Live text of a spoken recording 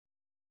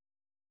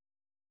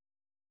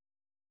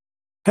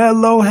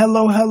Hello,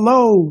 hello,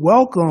 hello.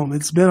 Welcome.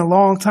 It's been a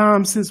long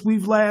time since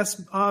we've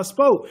last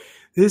spoke.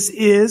 This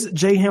is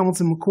Jay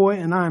Hamilton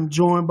McCoy, and I am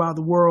joined by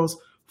the world's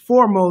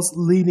foremost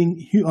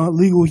leading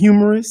legal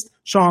humorist,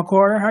 Sean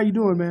Carter. How you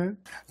doing, man?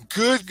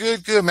 Good,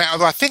 man.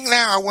 Although I think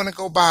now I want to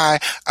go by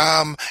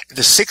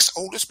the sixth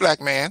oldest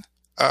black man.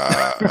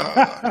 Uh,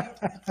 uh,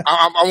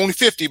 I'm only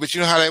 50, but you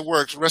know how that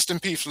works. Rest in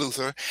peace,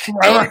 Luther.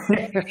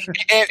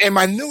 And, and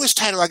my newest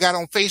title I got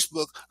on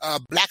Facebook,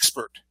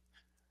 Blackspert,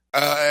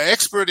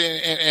 expert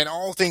in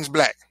all things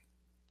black.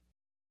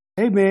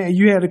 Hey, man,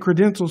 you had the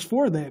credentials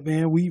for that,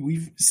 man.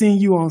 We've seen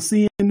you on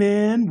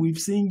CNN. We've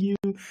seen you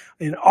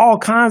in all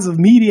kinds of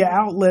media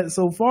outlets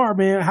so far,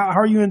 man. How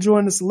are you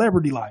enjoying the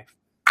celebrity life?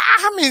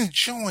 I'm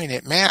enjoying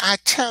it, man. I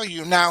tell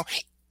you now,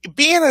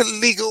 being a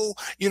legal,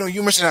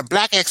 humorist and a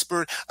black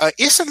expert,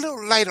 it's a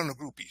little light on the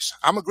groupies.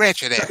 I'm gonna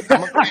grant you that.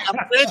 I'm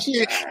gonna grant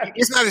you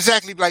it's not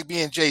exactly like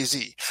being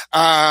Jay-Z.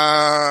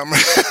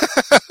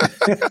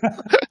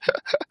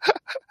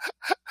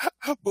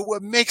 But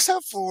what makes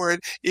up for it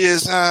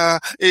is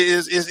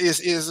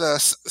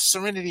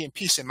serenity and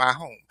peace in my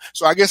home.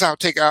 So I guess I'll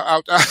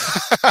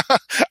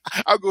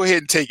go ahead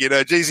and take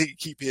it. Jay-Z can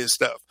keep his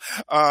stuff,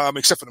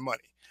 except for the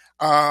money.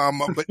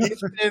 But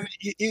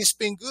it's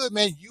been good,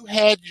 man. You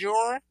had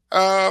your,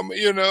 are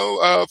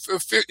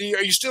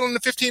you still in the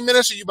 15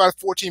 minutes or are you about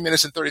 14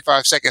 minutes and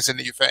 35 seconds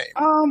into your fame?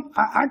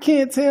 I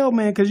can't tell,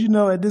 man, because,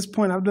 at this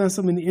point I've done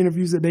so many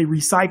interviews that they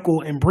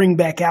recycle and bring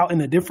back out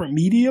in a different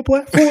media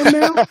platform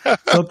now.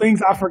 So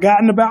things I've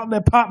forgotten about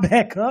that pop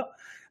back up.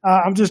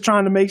 I'm just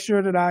trying to make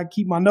sure that I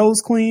keep my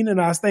nose clean and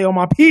I stay on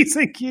my P's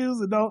and Q's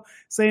and don't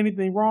say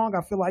anything wrong.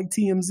 I feel like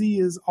TMZ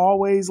is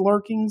always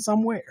lurking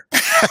somewhere.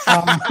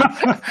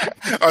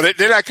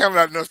 They're not coming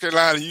out of North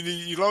Carolina.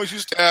 As long as you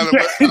stay out of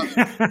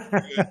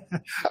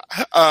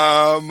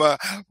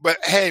but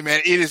hey,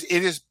 man,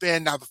 it has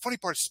been, now the funny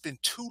part is it's been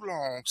too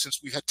long since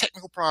we've had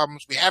technical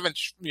problems. We haven't,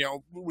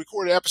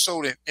 recorded an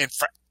episode in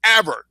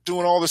forever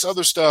doing all this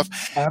other stuff.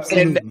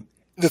 Absolutely. And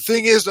the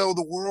thing is, though,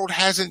 the world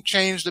hasn't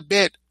changed a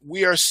bit.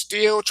 We are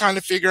still trying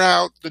to figure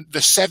out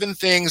the 7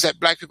 things that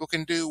black people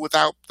can do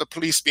without the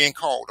police being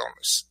called on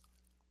us.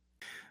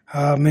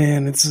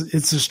 Man, it's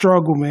a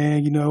struggle,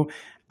 man.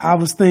 I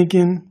was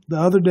thinking the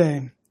other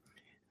day,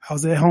 I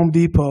was at Home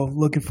Depot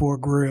looking for a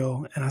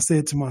grill, and I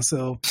said to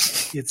myself,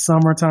 it's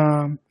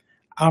summertime.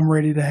 I'm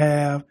ready to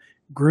have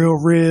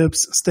grilled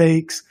ribs,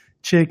 steaks,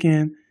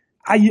 chicken.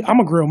 I'm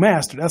a grill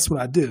master. That's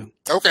what I do.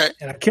 Okay.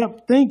 And I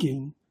kept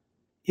thinking,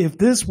 if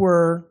this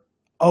were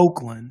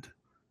Oakland,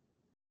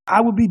 I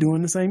would be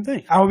doing the same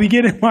thing. I would be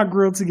getting my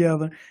grill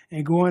together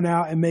and going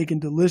out and making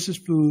delicious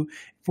food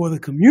for the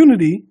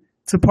community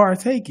to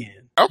partake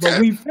in. Okay. But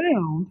we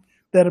found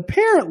that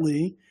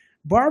apparently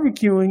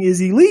barbecuing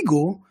is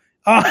illegal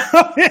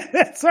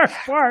in certain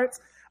parts,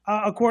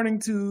 according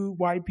to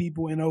white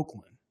people in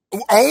Oakland.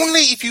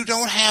 Only if you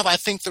don't have, I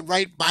think, the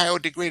right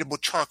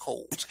biodegradable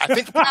charcoals. I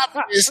think the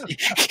problem is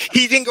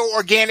he didn't go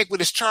organic with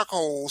his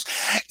charcoals.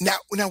 Now,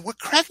 what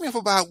cracked me up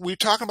about, we're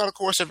talking about, of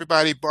course,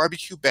 everybody,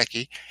 Barbecue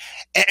Becky.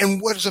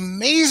 And what is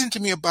amazing to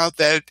me about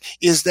that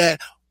is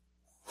that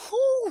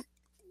who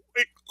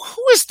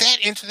is that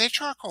into their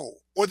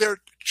charcoal or their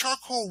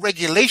charcoal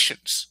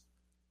regulations?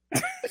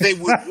 They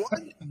would,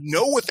 one,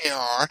 know what they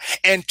are,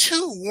 and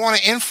 2, want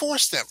to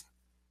enforce them.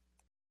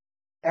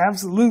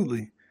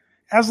 Absolutely.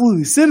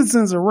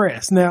 Citizens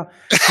arrest. Now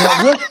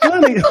what's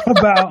funny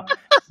about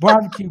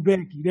Barbecue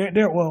Becky,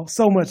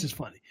 so much is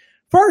funny.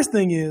 First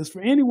thing is,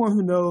 for anyone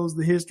who knows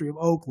the history of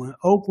Oakland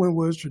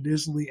was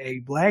traditionally a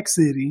black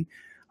city.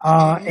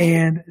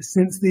 And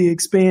since the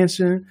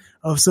expansion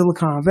of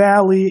Silicon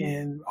Valley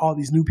and all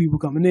these new people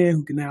coming in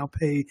who can now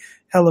pay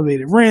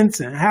elevated rents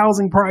and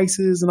housing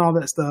prices and all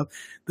that stuff,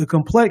 the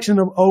complexion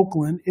of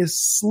Oakland is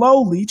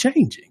slowly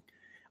changing.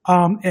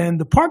 And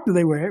the park that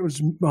they were at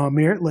was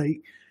Merritt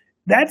Lake.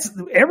 That's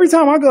every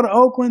time I go to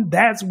Oakland,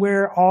 that's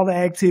where all the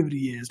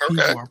activity is. Okay.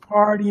 People are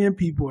partying,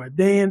 people are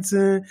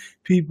dancing,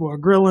 people are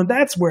grilling.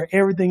 That's where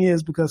everything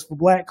is, because for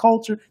black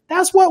culture,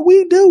 that's what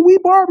we do. We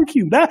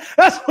barbecue.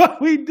 That's what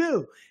we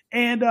do.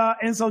 And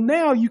so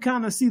now you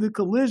kind of see the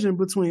collision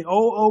between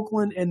old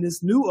Oakland and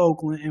this new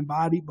Oakland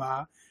embodied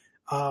by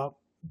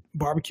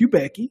Barbecue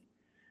Becky,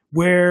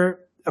 where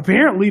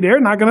apparently they're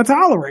not going to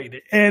tolerate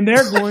it. And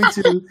they're going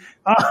to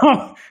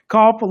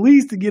call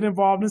police to get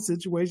involved in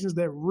situations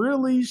that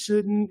really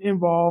shouldn't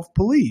involve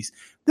police.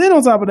 Then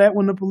on top of that,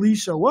 when the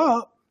police show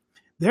up,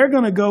 they're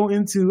going to go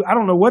into, I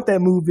don't know what that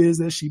move is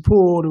that she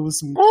pulled. It was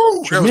some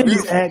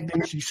tremendous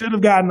acting. She should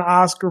have gotten an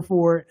Oscar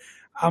for it.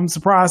 I'm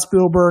surprised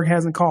Spielberg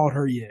hasn't called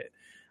her yet.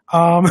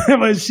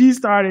 But she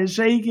started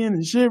shaking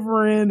and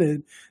shivering,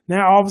 and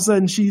now all of a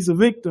sudden she's a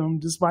victim,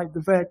 despite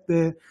the fact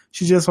that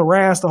she just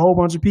harassed a whole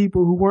bunch of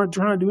people who weren't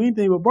trying to do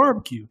anything but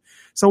barbecue.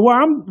 So where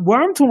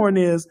I'm torn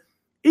is,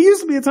 it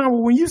used to be a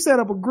time when you set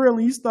up a grill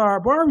and you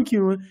start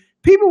barbecuing,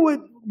 people would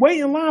wait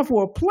in line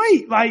for a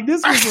plate. Like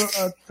this was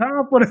a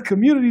time for the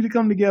community to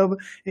come together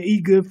and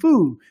eat good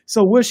food.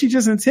 So was she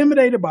just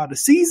intimidated by the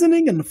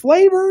seasoning and the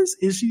flavors?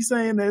 Is she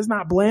saying that it's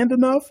not bland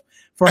enough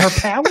for her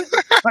palate?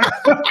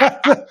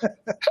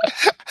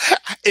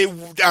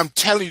 I'm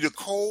telling you, the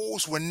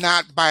coals were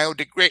not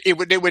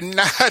biodegradable. They were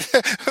not.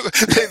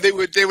 They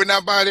were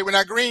not They were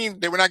not green.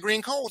 They were not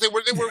green coals. They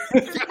were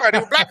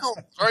black coals.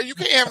 All right, you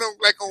can't have no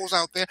black coals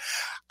out there.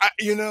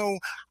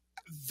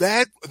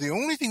 That the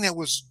only thing that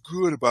was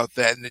good about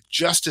that and the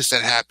justice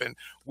that happened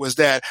was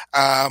that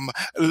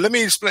let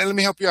me explain. Let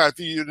me help you out. If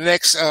you're the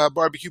next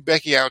barbecue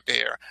Becky out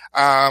there,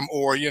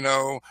 or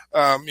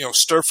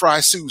stir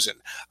fry Susan.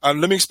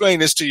 Let me explain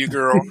this to you,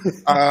 girl.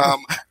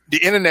 The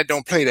internet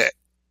don't play that.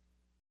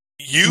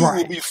 You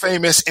will be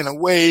famous in a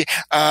way.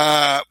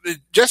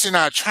 Jesse and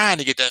I are trying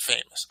to get that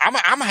famous. I'm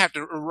gonna have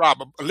to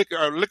rob a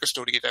liquor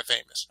store to get that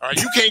famous. All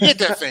right, you can't get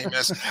that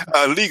famous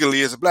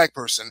legally as a black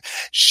person.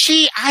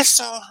 I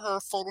saw her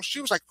photo. She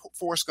was like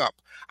Forrest Gump.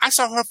 I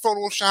saw her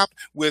Photoshop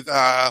with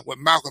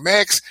Malcolm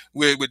X,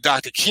 with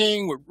Dr.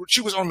 King.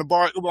 She was on the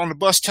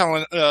bus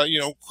telling,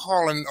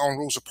 calling on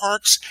Rosa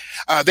Parks.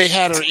 They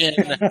had her in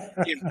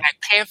Black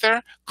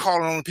Panther,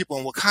 calling on the people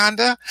in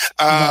Wakanda.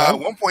 At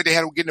one point, they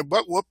had her getting her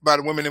butt whooped by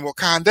the women in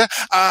Wakanda.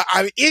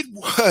 It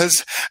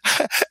was,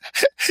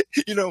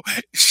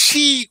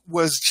 she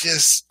was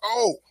just,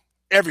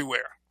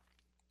 everywhere.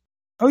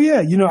 Oh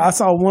yeah, I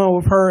saw one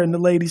with her and the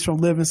ladies from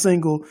Living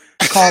Single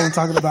calling,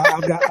 talking about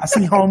I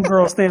see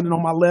homegirl standing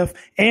on my left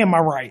and my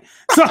right.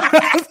 So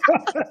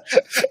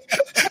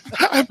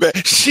I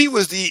bet she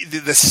was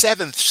the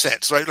seventh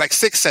sense, right? Like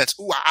sixth sense.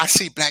 Ooh, I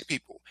see black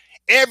people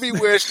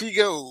everywhere she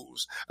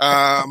goes.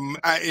 I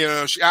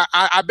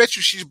bet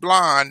you she's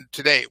blonde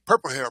today,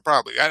 purple hair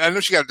probably. I know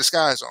she got a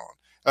disguise on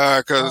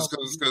because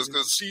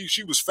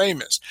she was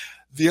famous.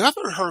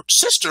 Her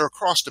sister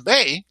across the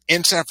bay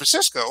in San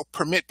Francisco,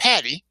 Permit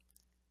Patty.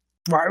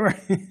 Right.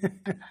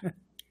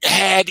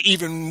 Had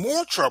even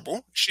more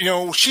trouble.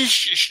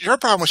 Her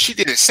problem was she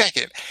did it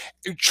second,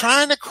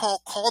 trying to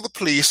call the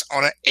police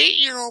on an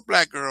 8-year-old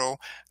black girl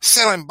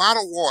selling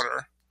bottled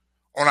water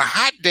on a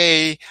hot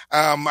day.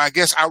 I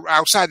guess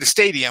outside the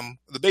stadium,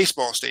 the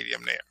baseball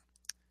stadium there.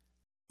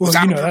 Well,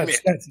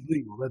 that's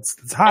illegal.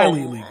 That's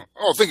highly illegal.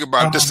 Oh, think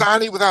about it.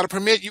 Dasani without a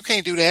permit, you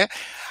can't do that.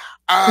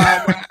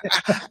 Now,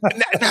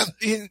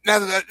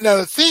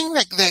 the thing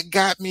that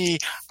got me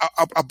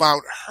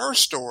about her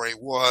story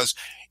was,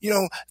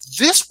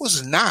 this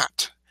was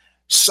not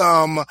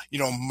some,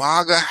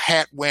 MAGA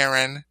hat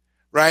wearing,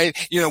 right?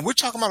 We're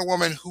talking about a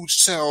woman who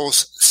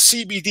sells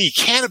CBD,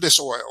 cannabis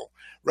oil,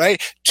 right?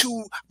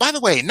 By the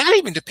way, not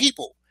even to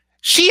people.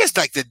 She is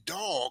like the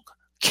dog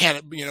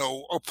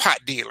a pot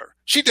dealer.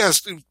 She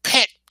does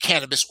pet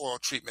cannabis oil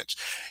treatments.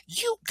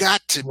 You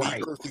got to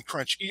be earthy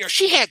crunchy.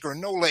 She had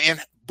granola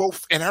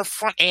in her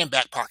front and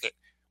back pocket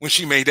when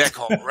she made that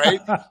call, right?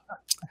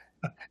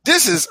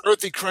 This is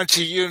earthy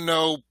crunchy,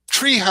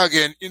 tree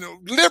hugging,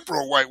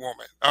 liberal white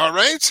woman. All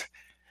right.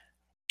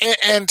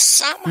 And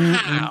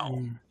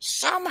somehow,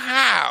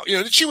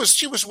 she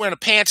was wearing a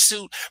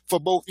pantsuit for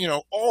both,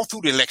 all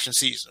through the election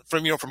season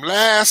from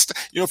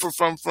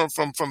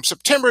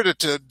September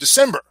to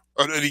December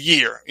of the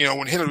year,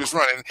 when Hillary was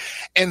running.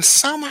 And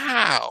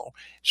somehow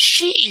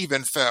she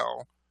even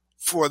fell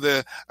for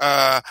the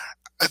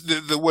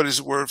what is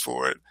the word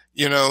for it?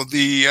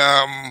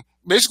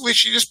 Basically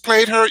she just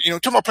played her, talking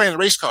about playing the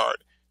race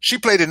card. She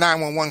played the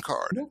 911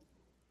 card.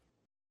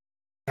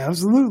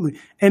 Absolutely.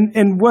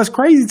 And what's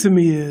crazy to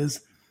me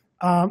is,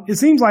 it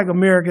seems like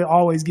America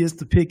always gets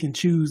to pick and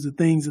choose the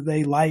things that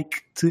they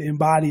like to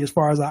embody as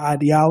far as our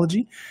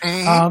ideology.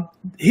 Mm-hmm.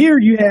 Here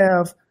you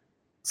have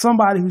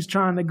somebody who's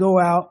trying to go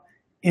out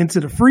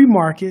into the free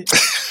market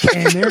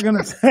and they're going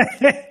to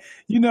say,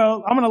 I'm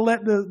going to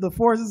let the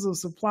forces of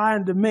supply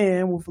and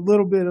demand with a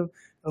little bit of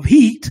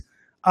heat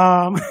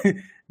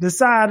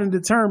decide and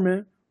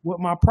determine what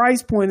my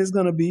price point is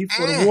going to be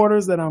for the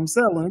waters that I'm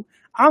selling.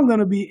 I'm going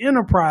to be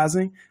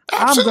enterprising.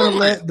 Absolutely. I'm going to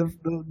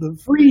let the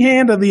free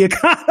hand of the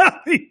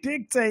economy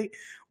dictate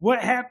what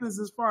happens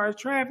as far as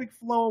traffic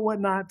flow and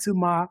whatnot to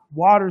my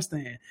water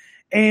stand.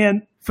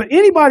 And for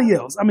anybody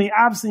else,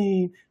 I've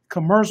seen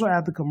commercial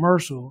after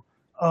commercial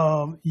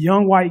of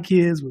young white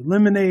kids with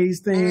lemonade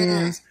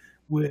stands,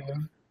 with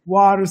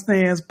water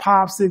stands,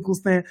 popsicle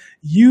stands,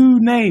 you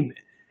name it.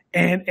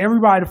 And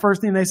everybody, the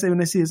first thing they say when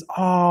they see is,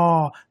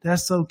 "Oh,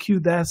 that's so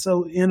cute. That's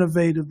so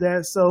innovative.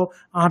 That's so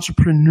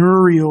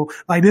entrepreneurial.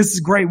 Like, this is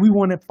great. We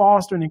want to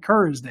foster and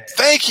encourage that."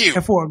 Thank you.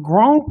 And for a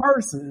grown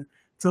person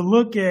to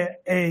look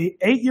at a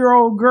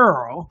 8-year-old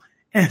girl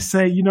and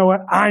say, "You know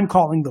what? I'm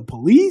calling the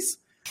police."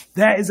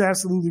 That is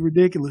absolutely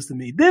ridiculous to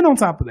me. Then on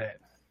top of that,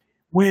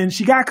 when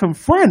she got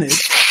confronted,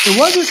 it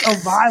wasn't a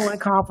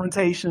violent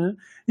confrontation.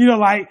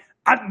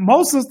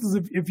 Most sisters,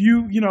 if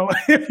you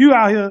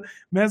out here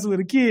messing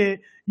with a kid,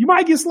 you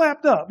might get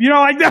slapped up.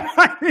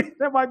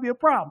 That might be a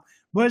problem.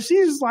 But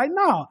she's just like,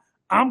 "No,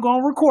 I'm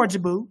gonna record you,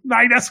 boo."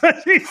 Like, that's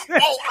what she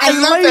said. Oh, I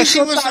love that. She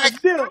was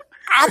like,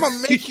 I'm gonna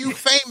make you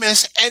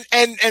famous.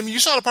 And you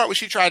saw the part where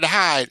she tried to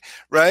hide,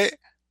 right?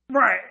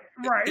 Right.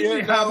 You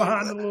She hide know,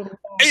 behind the little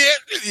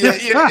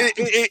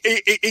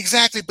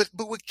exactly. But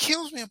what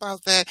kills me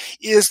about that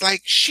is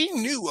like she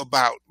knew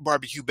about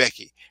Barbecue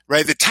Becky,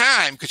 right? At the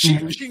time, because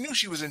she knew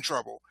she was in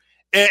trouble.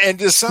 And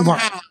just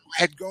somehow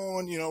had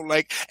gone,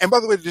 like, and by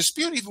the way, the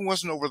dispute even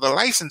wasn't over the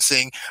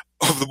licensing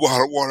of the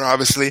bottled water,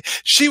 obviously.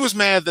 She was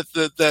mad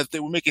that they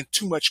were making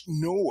too much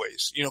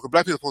noise, because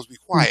black people are supposed to be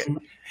quiet.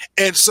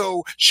 And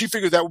so she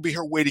figured that would be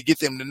her way to get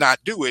them to not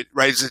do it,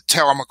 right? Is to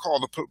tell I'm going to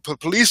call the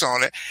police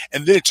on it.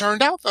 And then it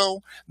turned out,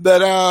 though, that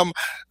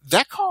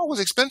that call was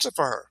expensive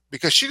for her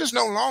because she is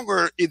no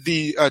longer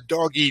the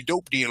doggy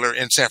dope dealer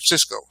in San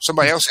Francisco.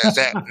 Somebody else has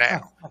that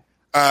now.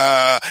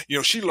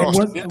 She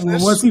lost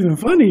business. What's even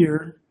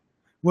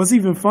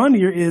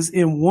funnier is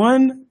in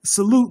one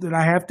salute that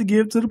I have to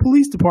give to the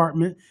police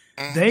department,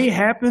 they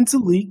happened to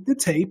leak the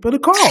tape of the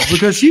call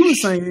because she was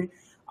saying,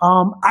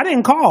 I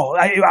didn't call.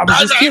 I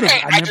was just kidding.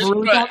 I never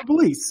really called the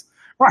police.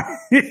 Right.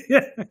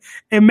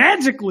 And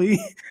magically,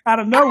 out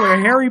of nowhere,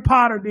 Harry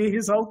Potter did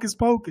his hocus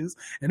pocus,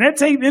 and that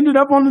tape ended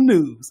up on the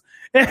news.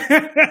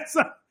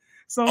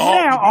 So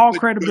now all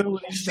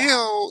credibility.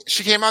 Still,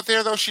 she came out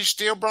there, though. She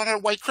still brought her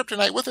white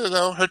kryptonite with her,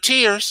 though. Her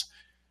tears.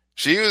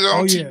 She was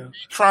on TV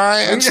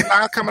crying,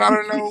 snot coming out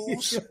of her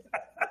nose.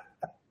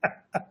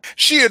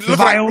 She had looked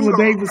like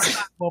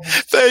Rudolph.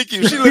 Thank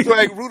you. She looked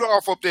like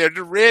Rudolph up there,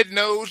 the red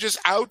nose just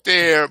out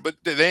there, but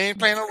they ain't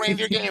playing no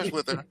reindeer games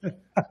with her.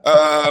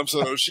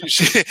 So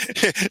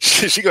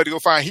she got to go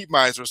find heat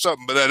miser or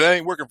something, but that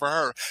ain't working for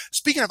her.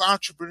 Speaking of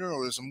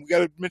entrepreneurialism, we got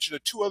to mention the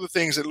two other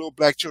things that little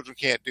black children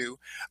can't do.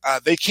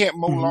 They can't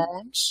mow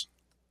lawns.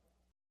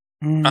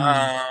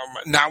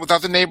 Not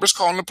without the neighbors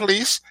calling the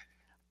police.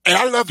 And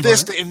I love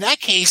this. In that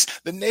case,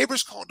 the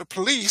neighbors called the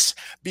police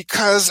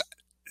because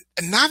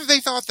not that they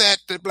thought that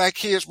the black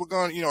kids were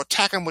going to,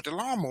 attack them with the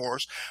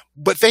lawnmowers,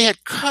 but they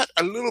had cut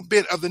a little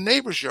bit of the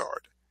neighbor's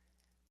yard.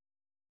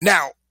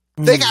 Now,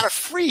 they got a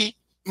free,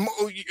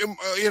 mowing.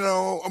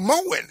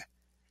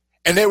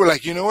 And they were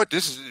like, you know what?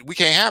 We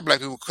can't have black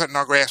people cutting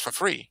our grass for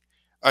free.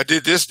 We do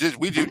this a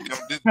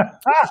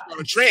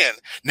trend.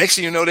 Next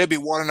thing you know, they'd be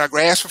watering our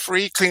grass for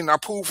free, cleaning our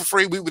pool for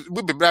free. We'd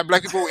be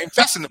black people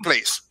infesting the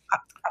place.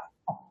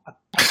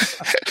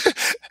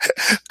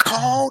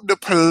 Called the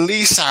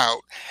police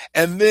out.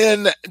 And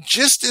then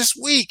just this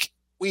week,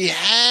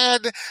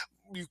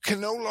 you can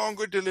no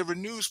longer deliver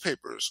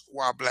newspapers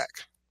while black.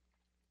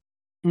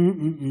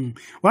 Well,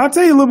 I'll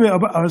tell you a little bit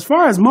about, as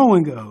far as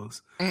mowing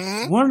goes,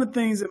 one of the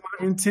things in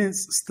my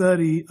intense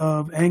study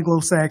of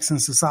Anglo-Saxon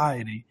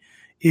society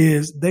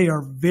is they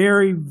are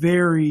very,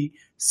 very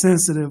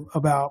sensitive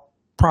about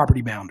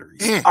property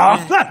boundaries.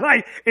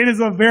 Like, it is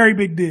a very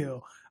big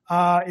deal.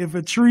 If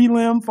a tree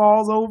limb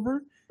falls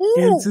over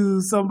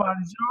into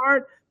somebody's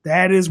yard,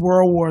 that is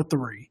World War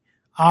III.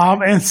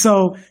 And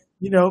so,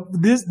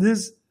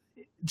 this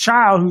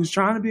child who's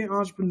trying to be an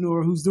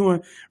entrepreneur, who's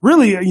doing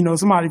really,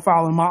 somebody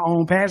following my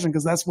own passion,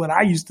 because that's what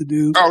I used to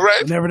do.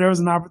 Whenever there was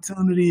an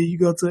opportunity, you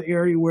go to an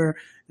area where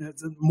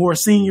more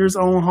seniors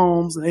own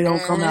homes and they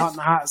don't come out in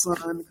the hot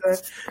sun.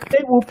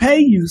 They will pay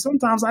you.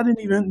 Sometimes I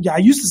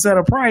used to set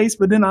a price,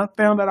 but then I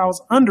found that I was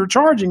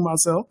undercharging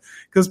myself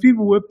because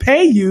people would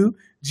pay you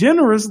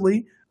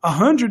generously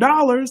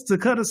 $100 to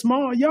cut a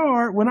small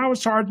yard when I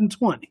was charging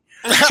 $20.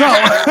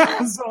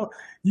 So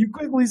you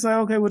quickly say,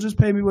 okay, well, just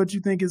pay me what you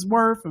think it's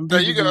worth, and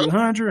there you go.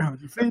 100,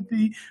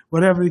 150,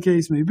 whatever the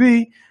case may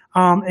be.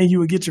 And you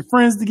would get your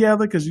friends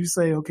together because you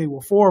say, okay,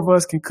 well, 4 of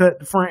us can cut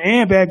the front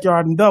and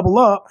backyard and double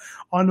up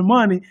on the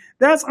money.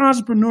 That's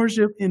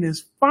entrepreneurship in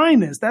its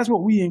finest. That's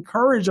what we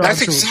encourage our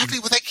children. That's exactly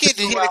what that kid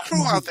did. He had a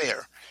crew out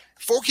there.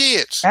 4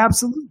 kids.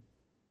 Absolutely.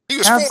 He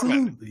was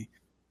foreman.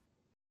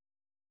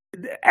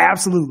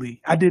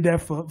 Absolutely. I did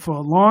that for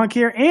lawn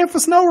care and for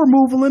snow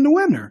removal in the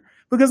winter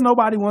because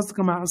nobody wants to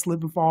come out and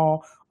slip and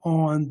fall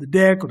on the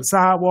deck or the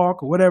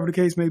sidewalk or whatever the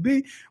case may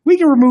be. We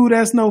can remove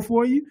that snow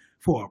for you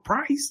for a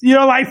price.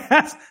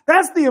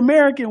 That's the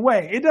American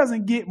way. It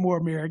doesn't get more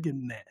American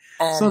than that.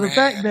 The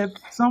fact that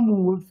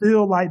someone would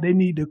feel like they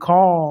need to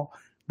call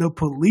the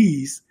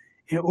police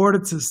in order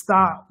to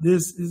stop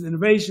this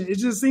innovation, it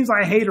just seems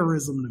like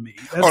haterism to me.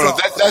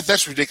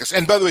 That's ridiculous.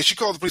 And by the way, she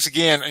called the police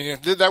again.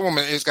 And that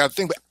woman has got a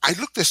thing. But I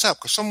looked this up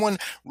because someone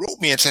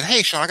wrote me and said,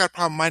 "Hey, Sean, I got a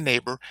problem with my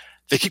neighbor.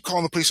 They keep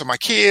calling the police on my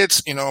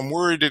kids. I'm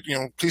worried that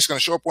police are going to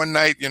show up one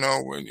night.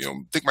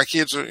 Think my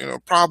kids are a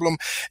problem."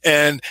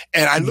 And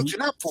I looked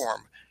it up for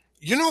him.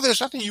 There's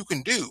nothing you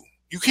can do.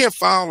 You can't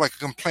file like a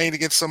complaint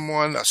against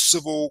someone, a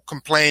civil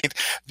complaint.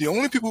 The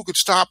only people who could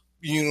stop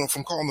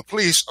from calling the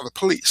police are the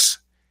police.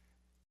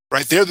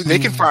 Right there, they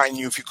can fine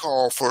you if you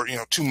call for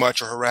too much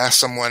or harass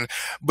someone,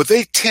 but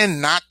they tend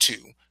not to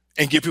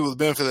and give people the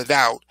benefit of the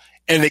doubt.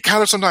 And they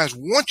kind of sometimes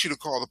want you to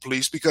call the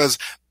police because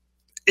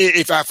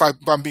if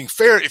I'm being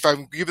fair, if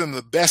I give them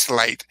the best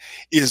light,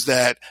 is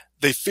that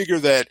they figure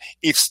that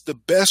it's the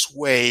best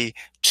way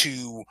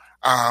to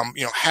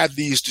have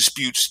these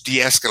disputes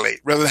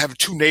de-escalate rather than having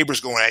 2 neighbors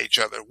going at each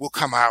other. We'll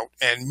come out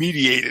and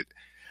mediate it.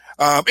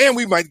 And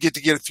we might get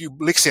a few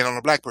licks in on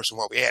a black person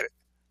while we at it,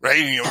 right?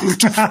 You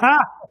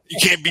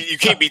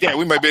can't beat that.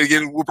 We might be able to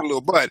get whoop a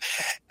little butt.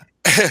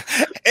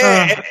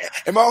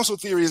 And my also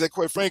theory is that,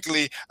 quite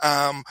frankly,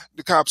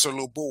 the cops are a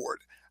little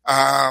bored.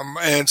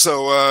 And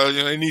so,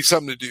 they need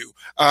something to do.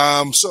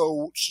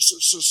 So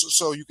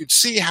you can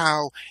see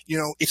how,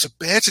 it's a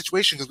bad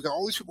situation because we got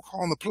all these people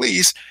calling the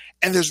police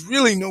and there's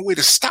really no way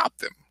to stop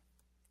them.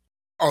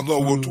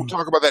 Although we'll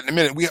talk about that in a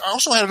minute. We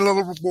also had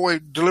another boy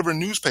delivering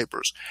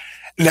newspapers.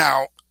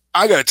 Now,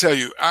 I got to tell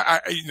you,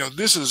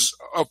 this is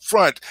up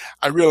front.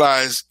 I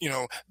realize,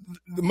 the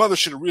mother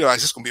should have realized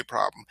this is going to be a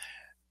problem.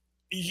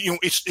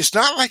 It's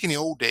not like in the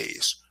old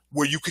days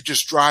where you could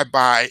just drive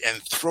by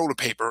and throw the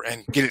paper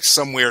and get it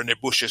somewhere in their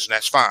bushes and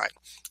that's fine.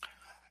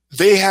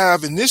 They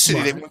have in this city,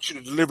 They want you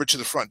to deliver it to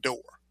the front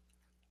door,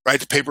 right?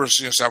 The paper is,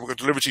 so we're going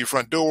to deliver it to your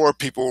front door.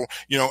 People,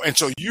 and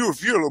so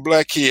if you're a little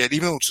black kid,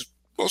 even though it's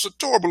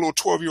adorable little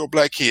 12-year-old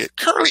black kid.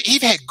 Curly, he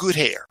had good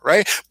hair,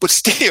 right? But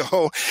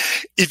still,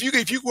 if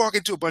you walk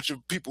into a bunch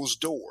of people's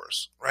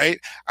doors, right,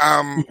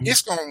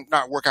 it's going to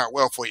not work out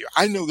well for you.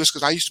 I know this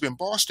because I used to be in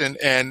Boston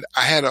and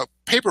I had a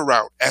paper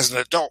route as an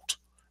adult,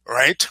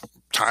 right?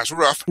 Times were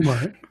rough.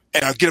 Right.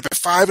 And I'd get up at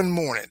 5 a.m.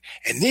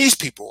 and these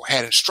people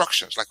had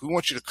instructions like, we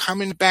want you to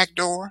come in the back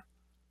door,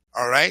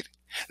 all right?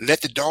 Let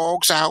the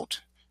dogs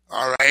out.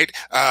 All right.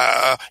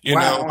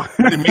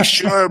 Make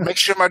sure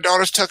my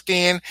daughter's tucked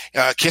in,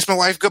 kiss my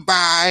wife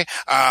goodbye,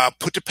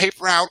 put the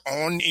paper out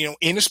on,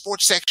 in the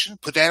sports section,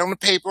 put that on the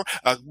paper,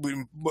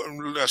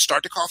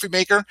 start the coffee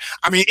maker.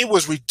 I mean, it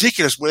was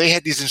ridiculous where they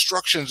had these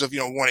instructions of, we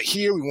want it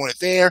here, we want it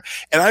there.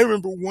 And I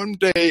remember one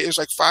day it was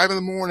like 5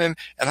 a.m. and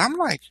I'm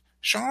like,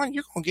 Sean,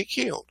 you're going to get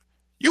killed.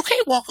 You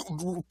can't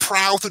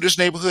prowl through this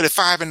neighborhood at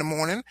 5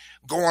 a.m,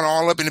 going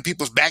all up into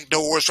people's back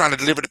doors trying to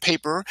deliver the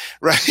paper,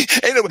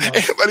 right? Ain't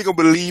nobody gonna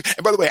believe.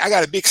 And by the way, I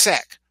got a big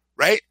sack,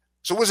 right?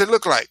 So what does it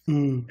look like?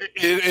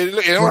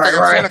 It don't look like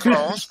I'm Santa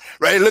Claus,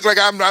 right? It look like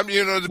I'm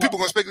the people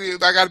gonna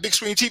speculate I got a big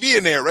screen TV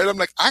in there, right? I'm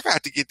like, I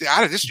got to get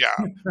out of this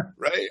job,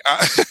 right?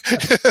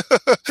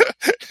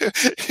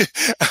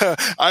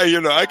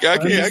 I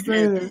can't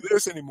do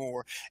this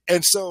anymore.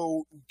 And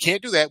so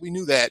can't do that. We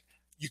knew that.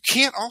 You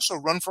can't also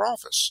run for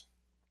office.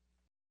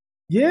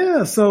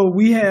 Yeah, so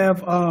we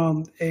have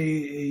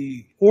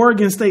a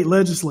Oregon state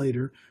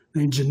legislator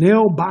named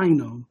Janelle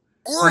Bynum,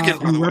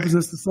 who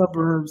represents the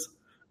suburbs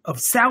of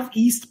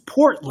Southeast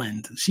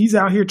Portland. She's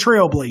out here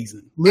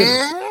trailblazing,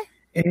 literally.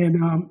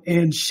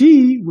 And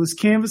she was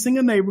canvassing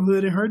a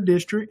neighborhood in her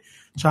district,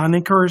 trying to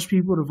encourage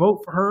people to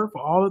vote for her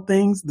for all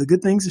the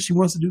good things that she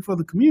wants to do for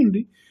the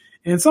community.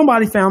 And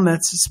somebody found that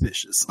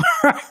suspicious.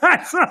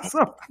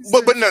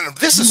 But no,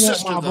 this is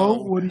sister though.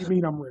 What do you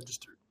mean I'm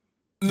registered?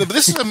 No, but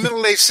this is a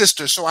middle-aged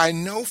sister, so I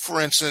know,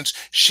 for instance,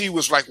 she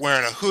was like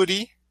wearing a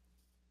hoodie,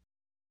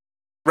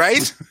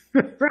 right?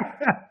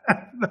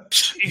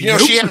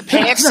 She had her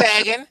pants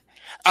sagging.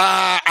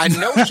 I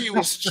know she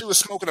was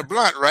smoking a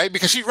blunt, right?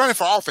 Because she's running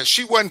for office.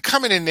 She wasn't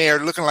coming in there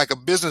looking like a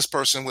business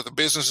person with a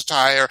business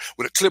attire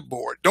with a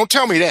clipboard. Don't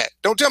tell me that.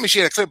 Don't tell me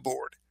she had a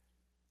clipboard.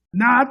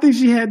 I think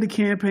she had the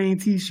campaign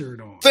T-shirt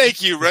on.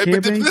 Thank you, right?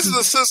 But this is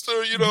a sister,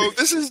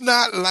 this is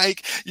not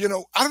like, I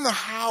don't know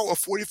how a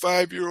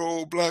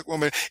 45-year-old black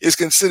woman is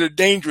considered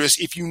dangerous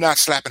if you're not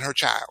slapping her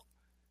child,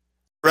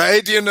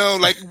 right?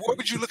 Like, what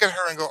would you look at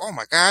her and go, oh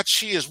my God,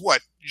 she is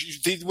what?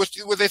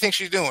 What they think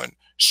she's doing?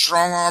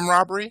 Strong arm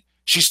robbery?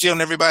 She's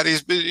stealing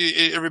everybody's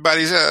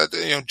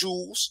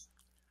jewels?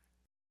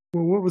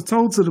 Well, what was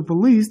told to the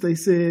police, they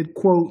said,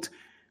 quote,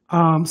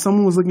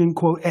 someone was looking,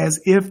 quote, as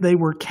if they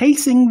were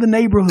casing the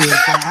neighborhood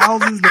for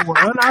houses that were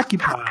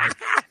unoccupied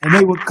and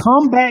they would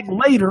come back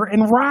later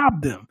and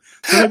rob them.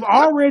 So they've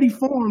already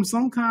formed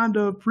some kind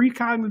of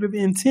precognitive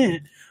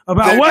intent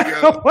about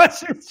what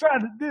she was trying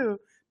to do,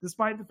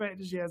 despite the fact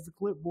that she has the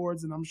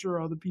clipboards and I'm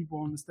sure other people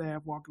on the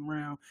staff walking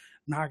around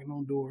knocking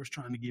on doors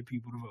trying to get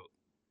people to vote.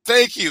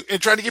 Thank you.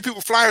 And trying to get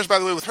people flyers, by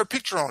the way, with her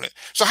picture on it.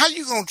 So how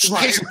you going to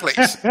case a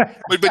place?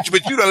 but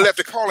you done left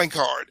a calling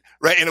card,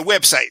 right, in a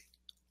website.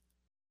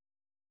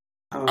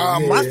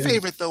 My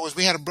favorite though is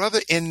we had a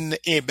brother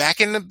back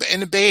in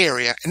the Bay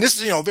Area, and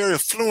this is a very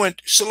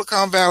affluent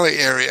Silicon Valley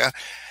area,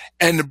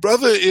 and the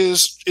brother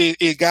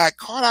it got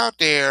caught out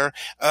there,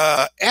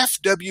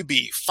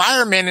 FWB,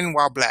 fireman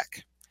while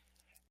black.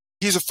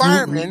 He's a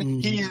fireman. Mm-hmm.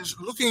 He is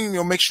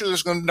looking, make sure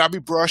there's going to not be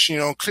brush,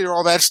 clear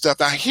all that stuff.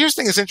 Now, here's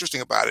the thing that's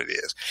interesting about it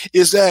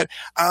is that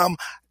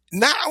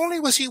not only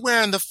was he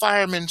wearing the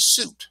fireman's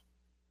suit,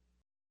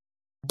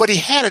 but he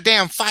had a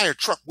damn fire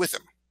truck with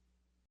him.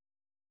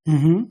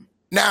 Mm-hmm.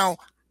 Now,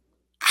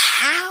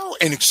 how,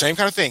 and the same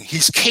kind of thing,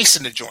 he's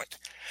casing the joint.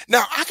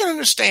 Now, I can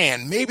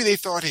understand, maybe they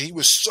thought he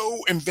was so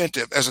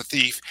inventive as a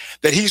thief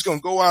that he's going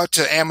to go out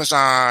to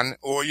Amazon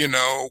or,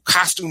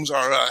 Costumes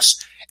R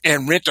Us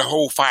and rent the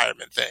whole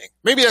fireman thing.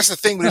 Maybe that's the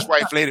thing with his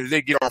wife later.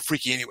 They get all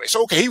freaky anyway.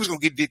 So, okay, he was going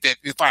to get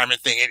the fireman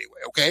thing anyway,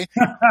 okay?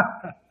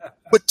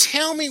 But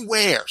tell me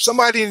where.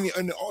 Somebody in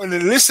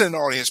the listening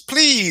audience,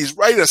 please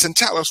write us and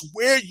tell us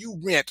where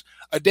you rent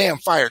a damn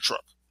fire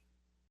truck.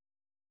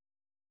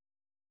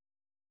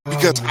 Oh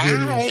because my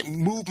I goodness.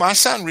 moved my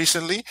son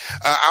recently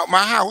out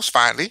my house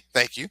finally.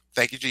 Thank you,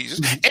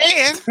 Jesus.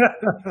 And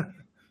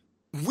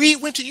we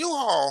went to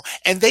U-Haul,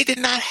 and they did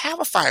not have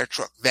a fire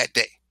truck that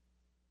day.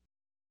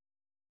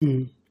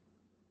 Mm.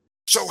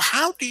 So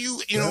how do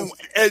Well,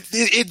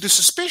 the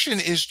suspicion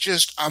is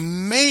just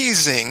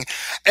amazing.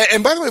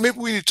 And by the way, maybe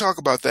we need to talk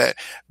about that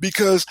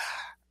because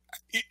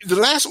the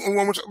last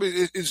one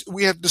is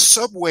we have the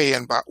subway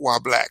in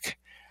While Black.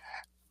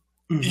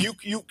 mm.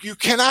 You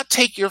cannot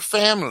take your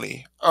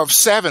family of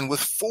 7 with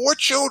 4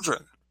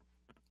 children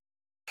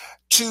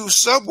to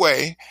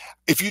Subway.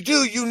 If you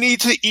do, you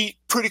need to eat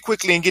pretty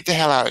quickly and get the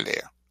hell out of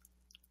there.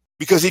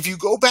 Because if you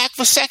go back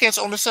for seconds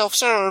on the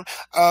self-serve,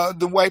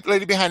 the white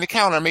lady behind the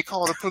counter may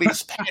call the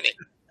police panic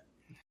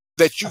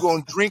that you're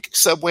going to drink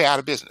Subway out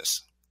of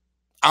business.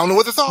 I don't know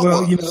what the thought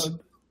Well, was.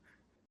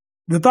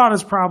 the thought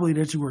is probably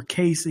that you were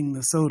casing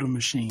the soda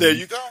machine. There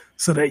you go.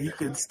 So that you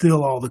could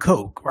steal all the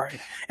Coke, right?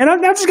 And I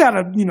just got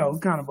a,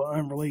 kind of an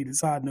unrelated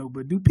side note,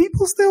 but do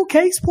people still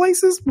case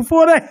places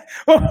before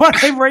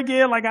they break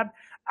in? Like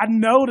I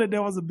know that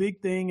there was a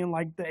big thing in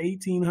like the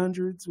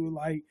 1800s where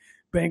like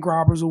bank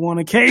robbers would want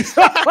a case.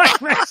 Like,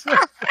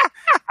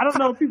 I don't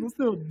know if people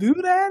still do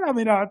that. I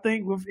mean, I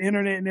think with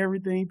internet and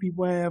everything,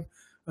 people have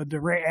a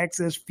direct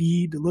access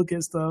feed to look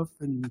at stuff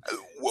and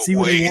see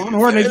what they want,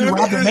 or they can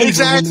rob the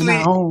neighbor when they're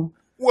not home.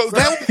 Well,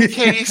 that would be the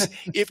case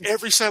if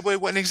every Subway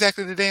wasn't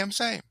exactly the damn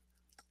same.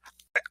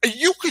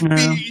 You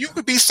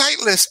could be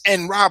sightless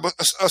and rob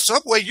a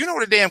Subway. You know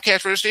what a damn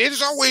cash register is.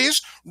 It's always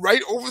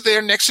right over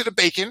there next to the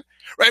bacon.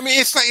 Right? I mean,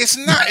 it's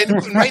not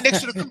right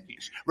next to the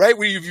cookies. Right?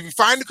 Where you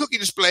find the cookie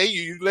display,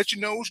 you let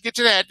your nose get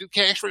to that. The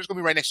cash register is going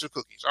to be right next to the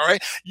cookies. All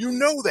right? You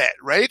know that,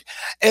 right?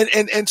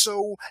 And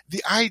so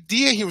the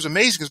idea here was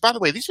amazing because, by the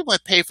way, these people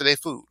had paid for their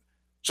food.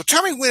 So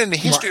tell me when in the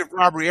history of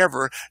robbery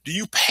ever do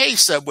you pay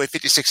Subway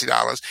 $50,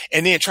 $60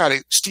 and then try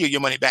to steal your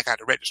money back out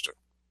the register?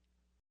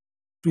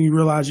 When you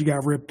realize you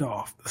got ripped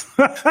off.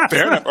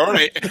 Fair enough. All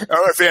right,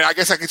 fair. I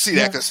guess I can see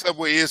that because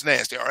Subway is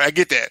nasty. All right, I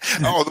get that.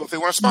 Although if they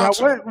want to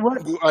sponsor,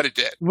 we'll audit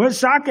that. What's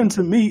shocking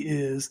to me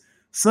is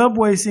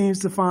Subway seems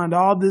to find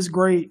all this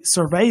great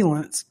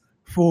surveillance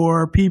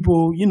for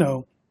people,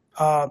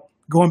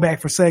 going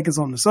back for seconds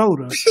on the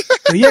soda.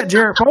 But yet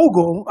Jared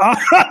Fogle,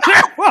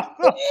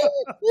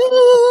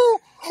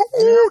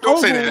 Don't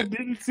say that.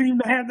 Didn't seem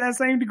to have that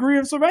same degree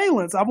of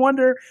surveillance. I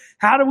wonder,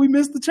 how did we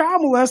miss the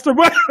child molester?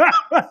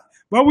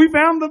 But we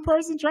found the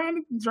person trying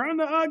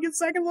to get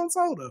seconds on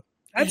soda.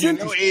 That's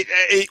interesting.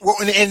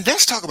 And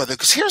let's talk about that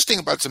because here's the thing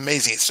about it's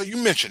amazing. So you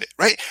mentioned it,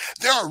 right?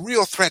 There are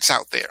real threats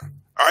out there.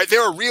 All right,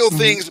 there are real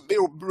things,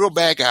 real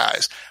bad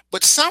guys,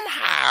 but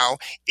somehow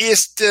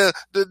it's the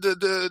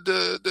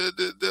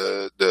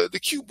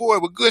cute boy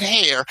with good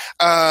hair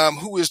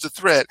who is the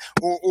threat,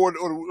 or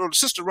the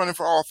sister running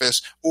for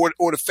office, or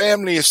the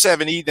family of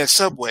 7 eating at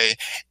Subway.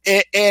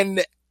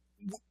 And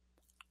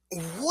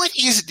what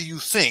is it, do you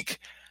think,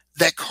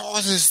 that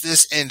causes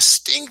this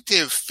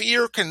instinctive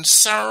fear,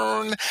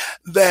 concern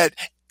that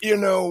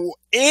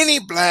any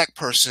black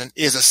person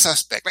is a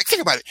suspect? Like,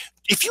 think about it.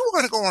 If you were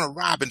going to go on a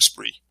robbing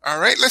spree, all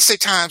right, let's say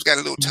times got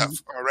a little tough,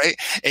 all right,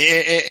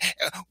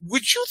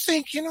 would you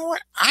think, you know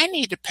what, I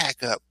need to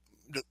pack up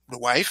the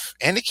wife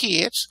and the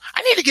kids.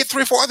 I need to get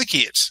 3 or 4 other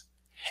kids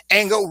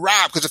and go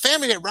rob, because a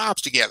family that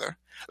robs together,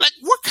 like,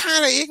 what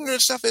kind of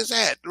ignorant stuff is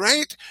that,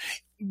 right?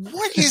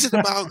 What is it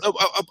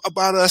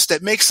about us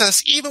that makes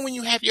us, even when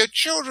you have your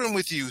children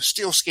with you,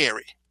 still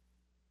scary?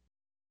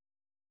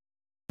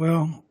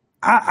 Well,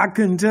 I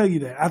couldn't tell you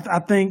that. I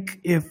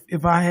think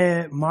if I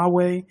had my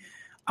way,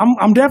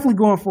 I'm definitely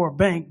going for a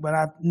bank.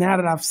 But now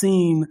that I've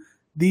seen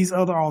these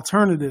other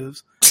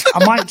alternatives,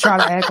 I might try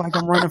to act like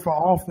I'm running for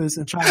office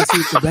and try to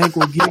see if the bank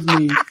will give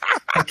me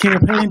a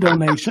campaign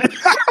donation.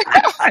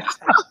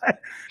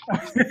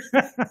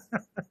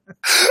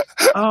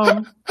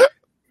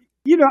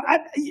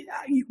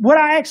 What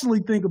I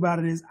actually think about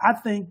it is, I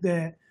think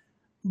that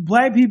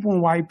black people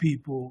and white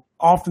people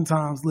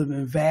oftentimes live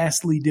in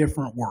vastly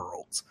different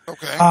worlds.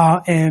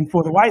 Okay. And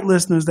for the white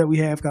listeners that we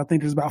have, 'cause I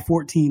think there's about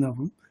 14 of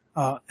them.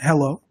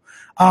 Hello.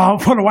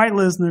 For the white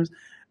listeners,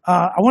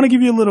 I want to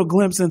give you a little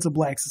glimpse into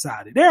black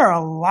society. There are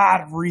a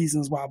lot of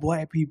reasons why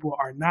black people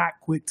are not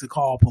quick to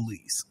call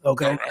police.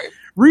 Okay. All right.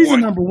 Reason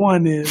number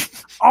one is,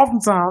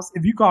 oftentimes,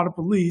 if you call the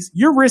police,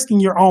 you're risking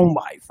your own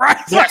life, right?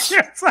 Yes.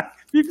 It's like,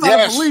 you call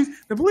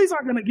the police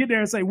aren't going to get there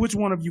and say, which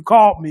one of you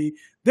called me?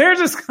 They're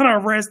just going to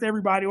arrest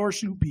everybody or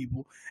shoot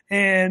people.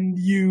 And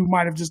you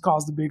might have just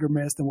caused a bigger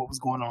mess than what was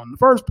going on in the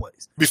first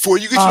place. Before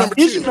you get to number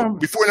two,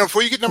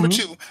 before you get number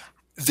two,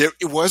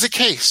 it was a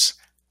case,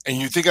 and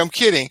you think I'm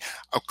kidding,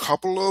 a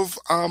couple of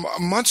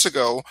months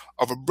ago,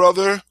 of a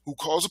brother who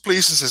calls the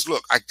police and says,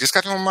 look, I just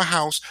got home from my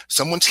house.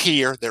 Someone's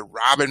here. They're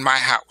robbing my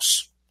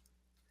house.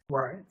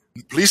 Right.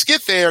 The police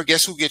get there.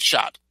 Guess who gets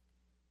shot?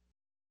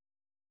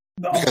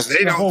 Because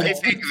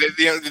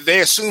they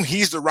assume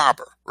he's the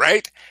robber,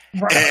 right?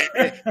 Right.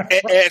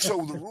 And so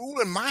the rule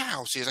in my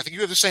house is, I think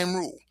you have the same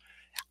rule.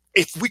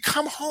 If we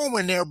come home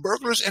and there are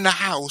burglars in the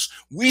house,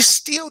 we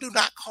still do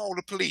not call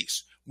the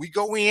police. We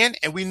go in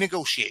and we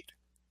negotiate.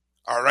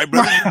 All right,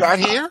 brother, you got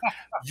here.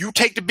 You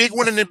take the big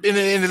one in the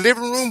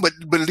living room, but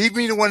leave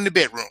me the one in the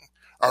bedroom.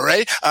 All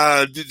right.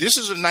 This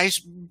is a nice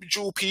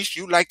jewel piece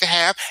you like to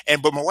have,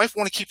 but my wife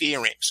want to keep the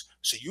earrings.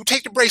 So you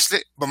take the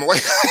bracelet, but my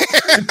wife,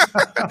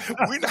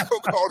 we're not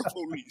gonna call the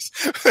police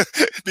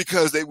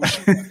because they will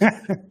shoot.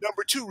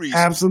 Number two reason.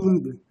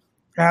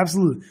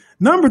 Absolutely.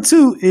 Number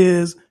two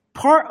is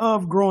part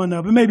of growing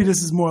up, and maybe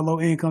this is more low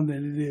income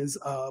than it is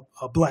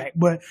black,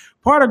 but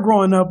part of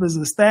growing up is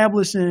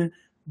establishing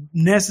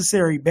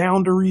necessary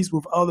boundaries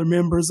with other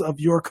members of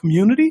your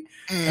community.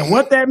 Mm-hmm. And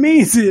what that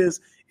means is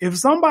if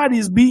somebody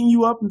is beating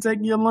you up and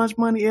taking your lunch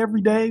money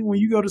every day when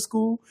you go to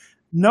school,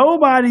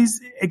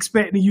 nobody's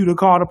expecting you to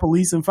call the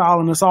police and file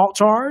an assault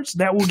charge.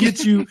 That will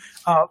get you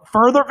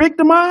further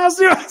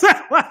victimized. You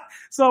know?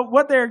 So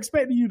what they're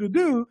expecting you to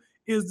do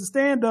is to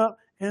stand up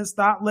and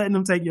stop letting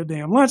them take your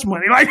damn lunch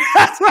money. Like,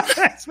 that's what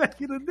they expect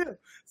you to do.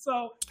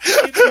 So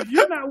if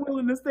you're not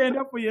willing to stand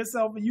up for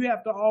yourself and you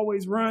have to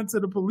always run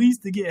to the police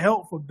to get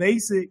help for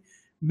basic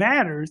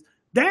matters,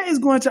 that is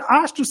going to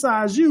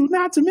ostracize you.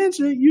 Not to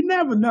mention, you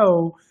never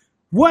know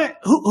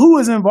who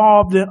is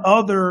involved in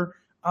other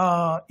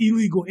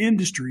illegal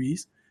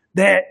industries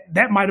that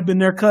might have been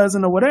their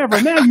cousin or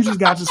whatever. Now you just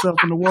got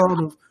yourself in the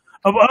world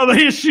of other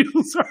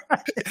issues.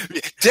 Right?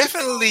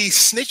 Definitely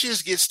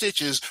Snitches Get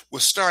Stitches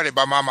was started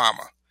by my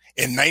mama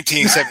in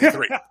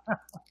 1973.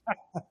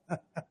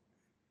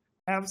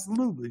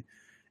 Absolutely.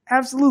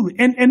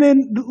 And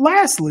then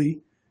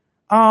lastly,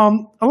 a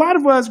lot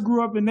of us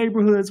grew up in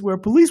neighborhoods where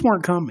police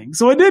weren't coming.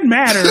 So it didn't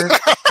matter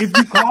if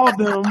you called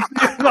them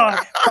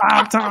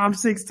 5 times,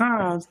 6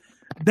 times.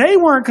 They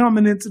weren't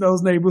coming into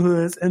those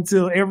neighborhoods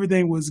until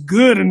everything was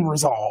good and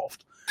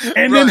resolved.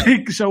 And then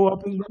they show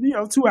up,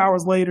 2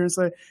 hours later and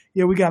say,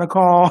 yeah, we got a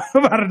call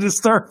about a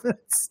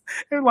disturbance.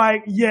 They're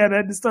like, yeah,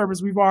 that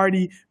disturbance, we've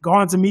already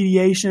gone to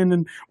mediation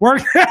and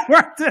worked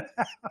it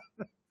out.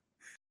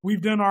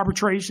 We've done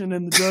arbitration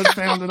and the judge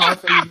found in our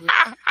favor.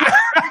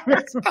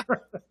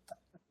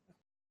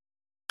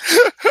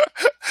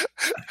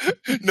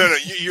 No,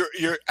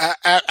 you're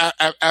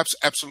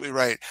absolutely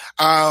right.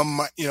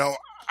 We're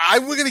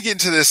going to get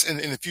into this in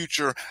the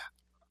future.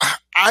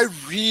 I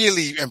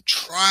really am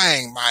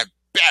trying my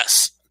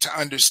best to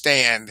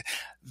understand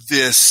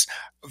this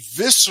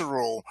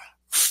visceral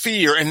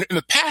fear. And in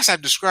the past,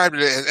 I've described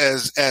it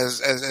as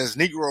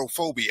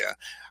Negrophobia,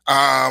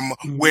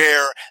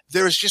 where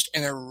there's just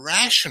an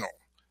irrational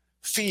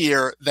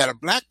fear that a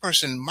black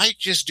person might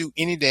just do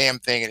any damn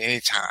thing at any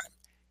time.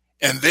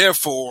 And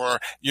therefore,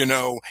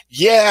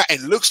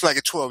 it looks like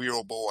a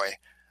 12-year-old boy,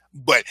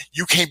 but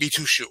you can't be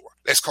too sure.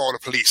 Let's call the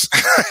police.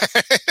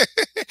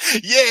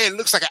 Yeah, it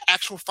looks like an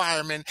actual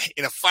fireman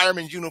in a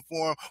fireman's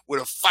uniform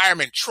with a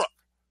fireman truck.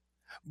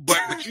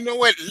 But you know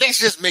what? Let's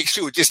just make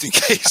sure just in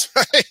case,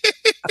 right?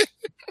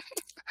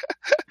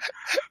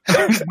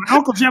 My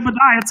Uncle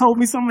Jebediah told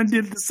me someone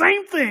did the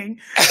same thing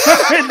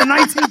in the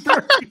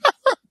 1930s.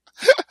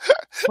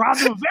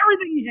 Robbed him of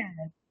everything he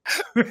had.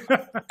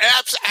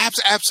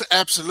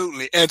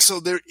 Absolutely. And so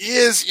there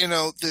is,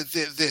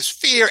 this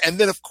fear. And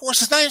then, of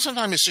course, it's not even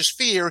sometimes it's just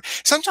fear.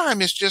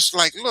 Sometimes it's just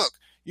like, look,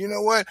 you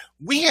know what?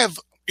 We have,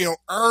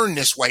 earned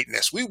this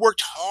whiteness. We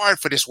worked hard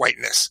for this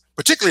whiteness,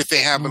 particularly if they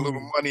have a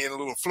little money and a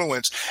little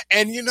influence.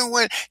 And you know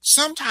what?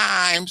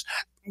 Sometimes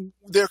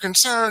they're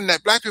concerned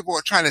that black people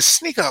are trying to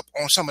sneak up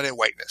on some of their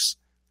whiteness.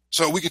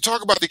 So we could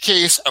talk about the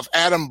case of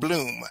Adam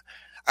Bloom.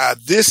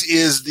 This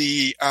is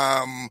the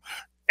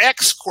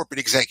ex-corporate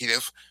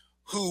executive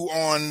who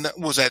on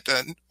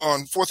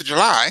 4th of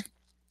July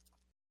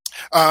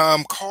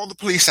called the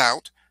police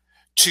out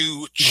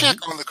to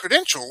check on the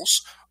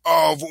credentials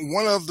of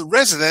one of the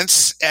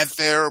residents at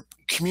their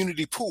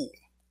community pool.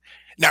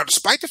 Now,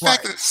 despite the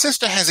fact that his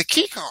sister has a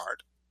key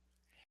card,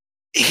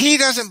 he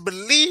doesn't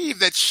believe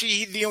that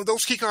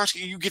those key cards,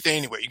 you get there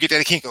anyway. You get there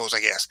at Kinko's, I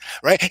guess,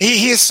 right?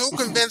 He is so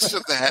convinced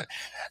of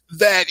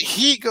that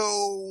he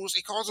calls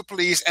the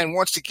police and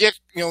wants to get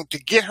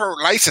her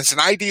license and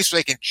ID so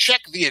they can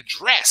check the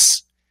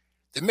address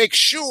to make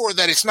sure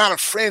that it's not a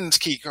friend's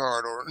key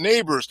card or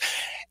neighbor's.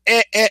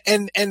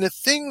 And the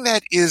thing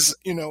that is,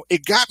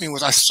 it got me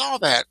was I saw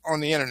that on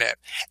the internet.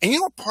 And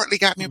what partly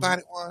got me about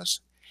it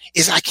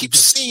is I keep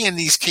seeing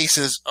these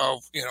cases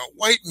of,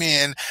 white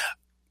men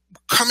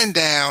coming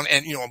down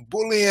and,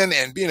 bullying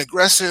and being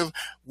aggressive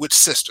with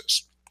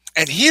sisters.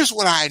 And here's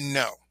what I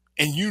know,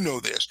 and you know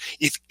this.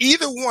 If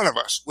either one of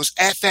us was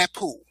at that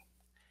pool,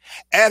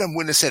 Adam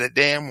wouldn't have said a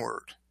damn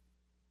word.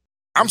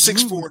 I'm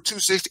 6'4",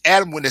 260.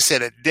 Adam wouldn't have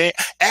said a damn.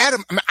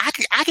 Adam, I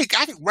could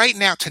right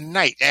now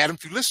tonight, Adam,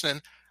 if you're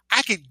listening,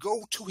 I could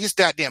go to his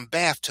goddamn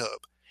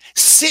bathtub,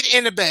 sit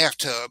in the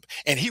bathtub,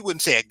 and he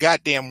wouldn't say a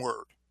goddamn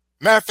word.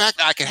 Matter of fact,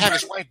 I could have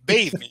his wife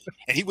bathe me,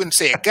 and he wouldn't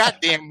say a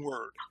goddamn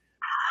word.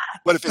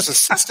 But if it's a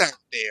sister out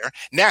there,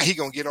 now he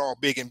gonna get all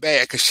big and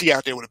bad because she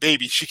out there with a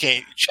baby, she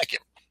can't check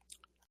him.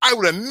 I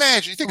would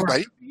imagine. Think about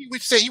it. He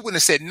would say he wouldn't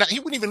have said nothing. He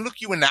wouldn't even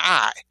look you in the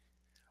eye.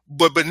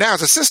 But now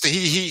as a sister,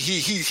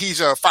 he's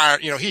a fire.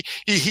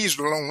 He's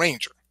the Lone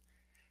Ranger.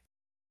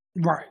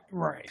 Right,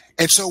 right.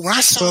 And so when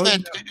I saw Well,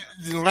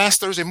 that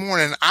last Thursday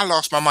morning, I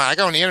lost my mind. I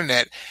got on the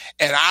internet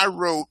and I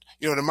wrote,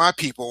 to my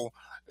people,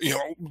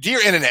 dear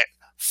internet,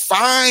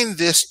 find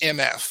this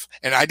MF.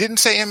 And I didn't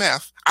say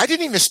MF. I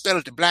didn't even spell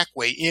it the black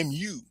way,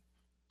 MUTHA,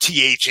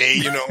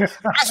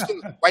 I spelled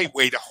it the white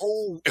way, the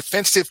whole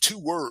offensive 2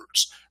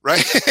 words,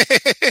 right?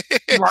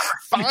 right.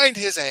 Find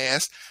his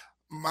ass.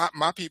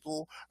 My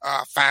people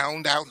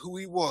found out who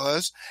he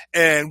was,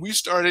 and we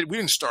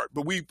didn't start,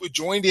 but we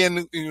joined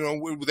in,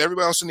 with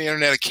everybody else on the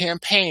internet, a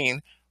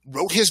campaign,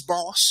 wrote his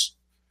boss,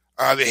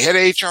 the head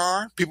of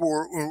HR, people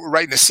were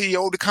writing the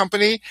CEO of the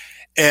company,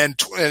 and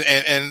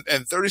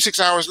 36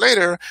 hours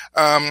later,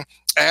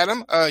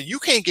 Adam, you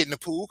can't get in the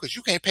pool because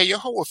you can't pay your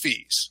HOA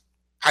fees.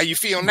 How you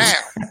feel now?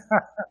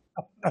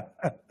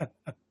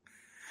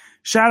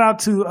 Shout out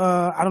to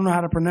I don't know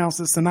how to pronounce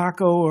it,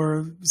 Sanaco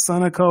or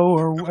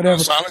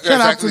whatever. Sonica,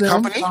 Shout out to the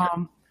them.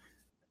 company.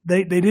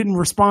 They didn't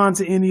respond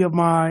to any of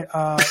my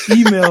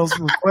emails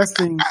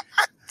requesting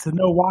to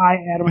know why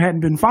Adam hadn't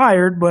been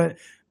fired, but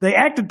they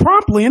acted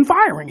promptly in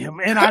firing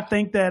him, and I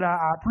think that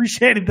I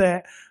appreciated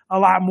that a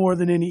lot more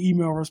than any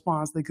email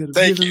response they could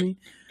have given me.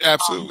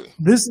 Absolutely.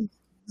 This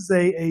is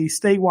a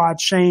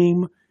statewide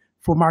shame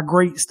for my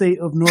great state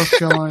of North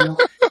Carolina.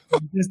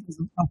 This is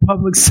a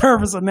public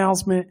service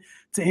announcement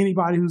to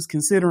anybody who's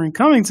considering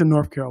coming to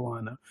North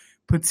Carolina,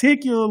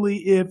 particularly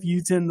if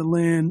you tend to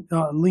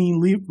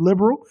lean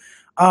liberal.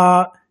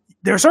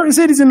 There are certain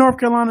cities in North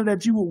Carolina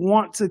that you would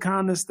want to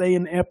kind of stay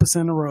in the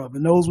epicenter of,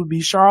 and those would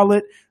be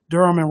Charlotte,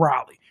 Durham, and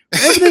Raleigh.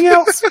 Everything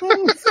else,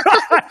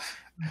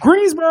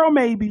 Greensboro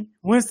maybe,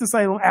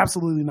 Winston-Salem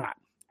absolutely not.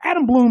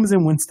 Adam Bloom is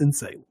in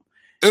Winston-Salem.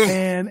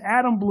 And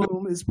Adam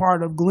Bloom is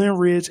part of Glen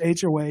Ridge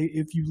HOA.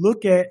 If you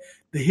look at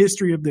the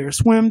history of their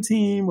swim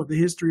team or the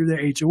history of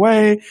their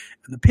HOA and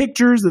the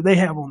pictures that they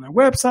have on their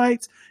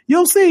websites,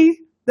 you'll see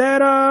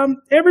that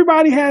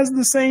everybody has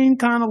the same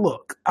kind of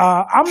look.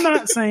 I'm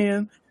not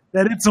saying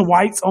that it's a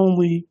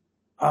whites-only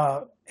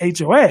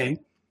HOA.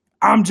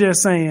 I'm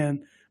just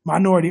saying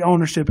minority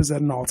ownership is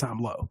at an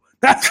all-time low.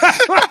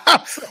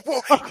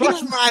 Well,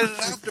 here's what I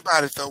loved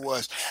about it, though,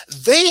 was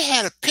they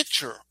had a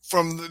picture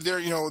from their,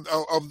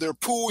 of their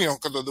pool,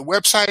 because of the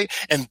website,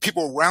 and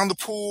people around the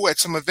pool at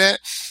some event.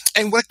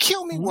 And what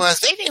killed me was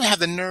they didn't have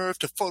the nerve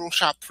to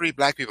Photoshop 3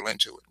 black people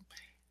into it.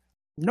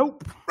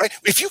 Nope. Right?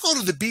 If you go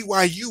to the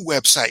BYU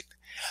website,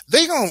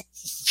 they gonna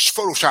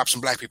Photoshop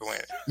some black people in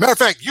it. Matter of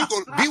fact, you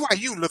go to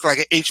BYU look like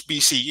an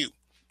HBCU.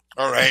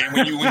 All right,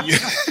 when you when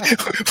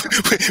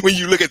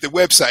you look at the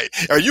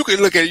website, or you can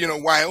look at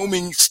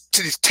Wyoming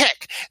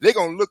Tech, they're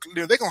gonna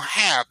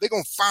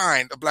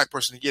find a black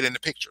person to get in the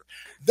picture.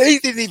 They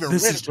didn't even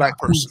rent a black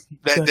person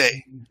that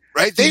day,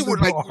 right? They were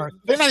like,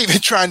 they're not even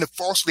trying to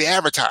falsely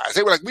advertise.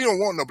 They were like, we don't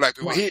want no black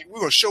people here. We're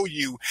gonna show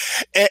you.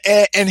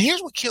 And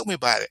here's what killed me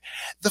about it: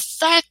 the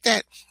fact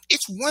that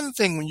it's one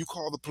thing when you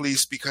call the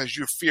police because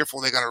you're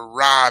fearful they're gonna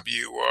rob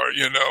you, or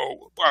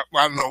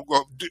I don't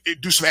know,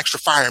 do some extra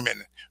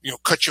firemen.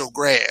 Cut your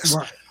grass.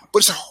 Right. But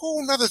it's a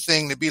whole nother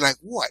thing to be like,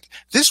 what?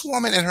 This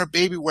woman and her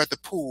baby were at the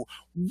pool.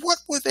 What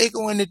were they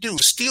going to do?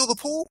 Steal the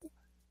pool?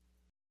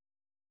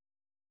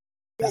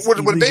 Were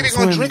the baby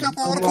going to drink up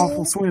all the pool?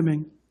 Unlawful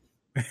swimming.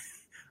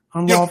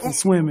 Unlawful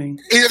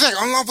swimming. It's like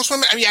unlawful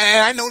swimming. I mean,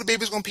 I know the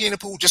baby's going to pee in the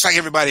pool just like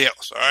everybody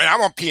else. All right, I'm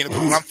going to pee in the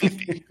pool. I'm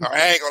 50. All right,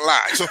 I ain't going to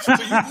lie. So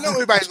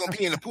everybody's going to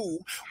pee in the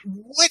pool.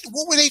 What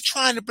were they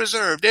trying to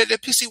preserve? Their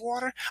pissy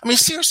water? I mean,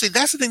 seriously,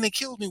 that's the thing that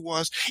killed me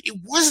was it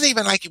wasn't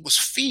even like it was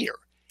fear,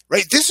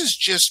 right? This is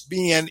just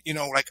being,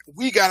 like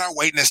we got our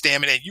weight in this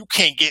damn it, and you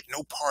can't get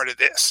no part of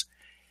this.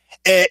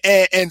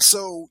 And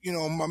so,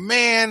 my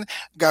man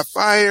got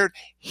fired.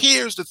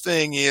 Here's the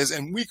thing is,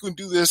 and we can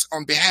do this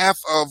on behalf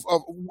of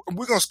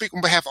we're going to speak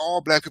on behalf of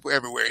all black people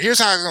everywhere. Here's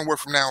how it's going to work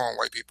from now on,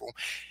 white people.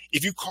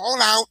 If you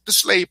call out the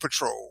slave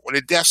patrol or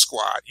the death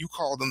squad, you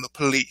call them the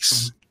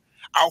police.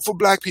 Out for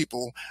black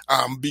people,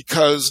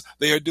 because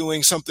they are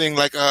doing something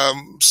like,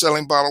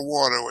 selling bottled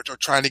water or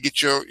trying to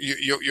get your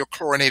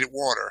chlorinated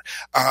water.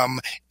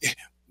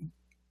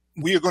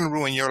 We are going to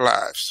ruin your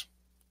lives.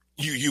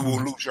 You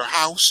will lose your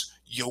house,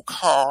 your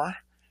car.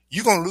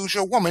 You're going to lose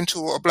your woman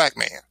to a black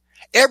man.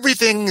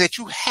 Everything that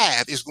you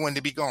have is going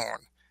to be gone.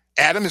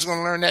 Adam is going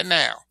to learn that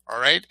now.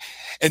 All right.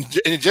 And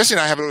Jesse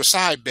and I have a little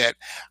side bet.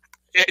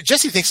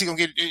 Jesse thinks he's going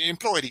to get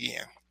employed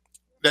again.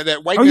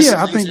 That whiteness. Oh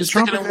yeah, I think the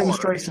Trump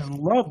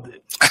administration loved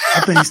it.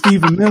 I think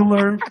Stephen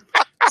Miller,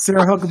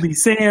 Sarah Huckabee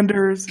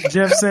Sanders,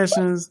 Jeff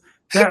Sessions,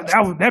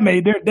 that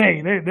made their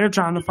day. They're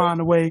trying to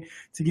find a way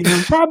to get him.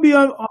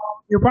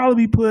 He'll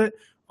probably be put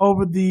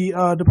over the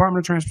Department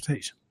of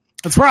Transportation.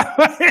 That's right.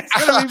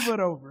 It's going to be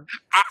put over.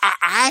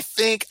 I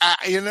think,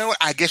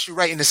 I guess you're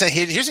right in the sense.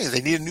 Here's the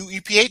thing. They need a new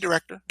EPA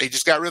director. They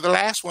just got rid of the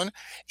last one.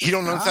 He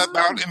don't know nothing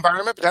about the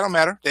environment, but that don't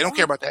matter. They don't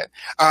care about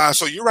that.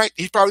 So you're right.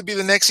 He'd probably be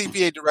the next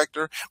EPA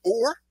director.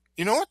 Or,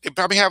 you know what? They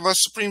probably have a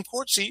Supreme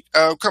Court seat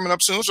coming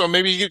up soon. So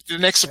maybe you get the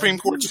next Supreme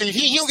Court seat.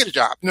 He'll get a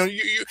job. I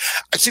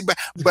see, but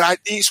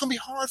it's going to be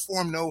hard for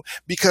him, though,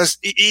 because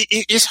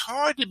it's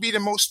hard to be the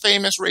most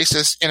famous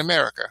racist in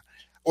America.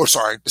 or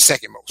sorry, the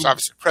second most,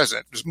 obviously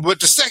president, but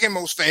the second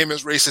most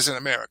famous racist in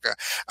America.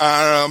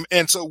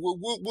 And so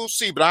we'll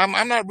see, but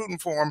I'm not rooting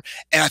for him.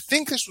 And I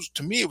think this was,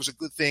 to me, it was a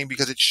good thing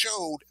because it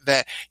showed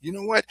that, you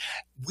know what,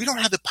 we don't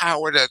have the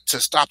power to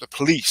stop the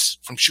police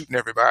from shooting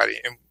everybody,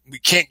 and we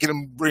can't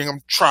bring them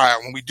to trial.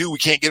 When we do, we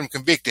can't get them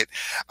convicted.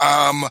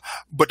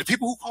 But the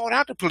people who called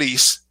out the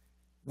police,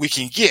 we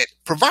can get,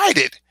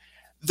 provided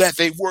that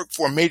they work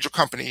for a major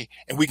company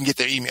and we can get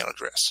their email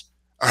address.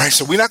 All right.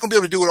 So we're not going to be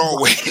able to do it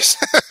always.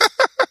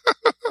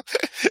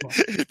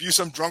 If you're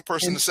some drunk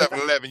person in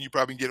 7-Eleven, you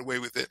probably can get away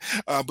with it.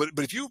 But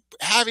if you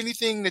have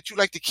anything that you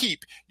like to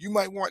keep, you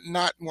might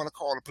not want to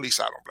call the police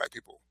out on black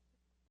people.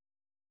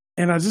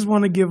 And I just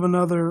want to give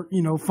another,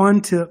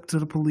 fun tip to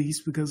the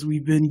police, because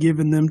we've been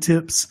giving them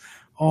tips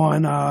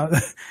on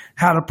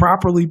how to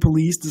properly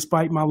police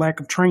despite my lack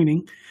of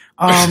training.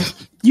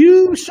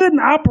 You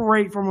shouldn't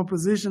operate from a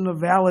position of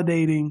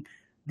validating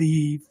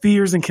the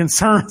fears and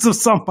concerns of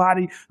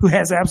somebody who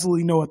has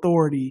absolutely no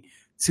authority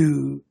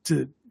to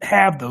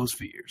have those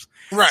fears.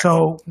 Right.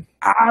 So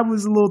I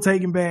was a little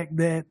taken back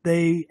that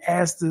they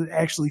asked to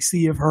actually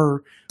see if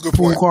her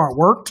pool card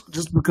worked,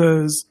 just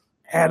because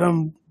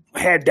Adam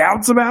had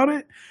doubts about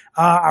it.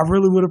 I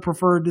really would have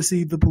preferred to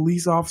see the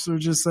police officer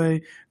just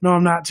say, no,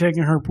 I'm not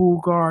checking her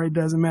pool card. It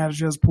doesn't matter.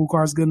 Just pool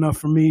card's good enough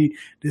for me.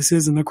 This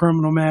isn't a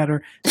criminal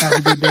matter. Have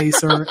a good day,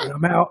 sir. And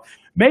I'm out.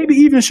 Maybe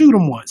even shoot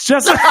him once. I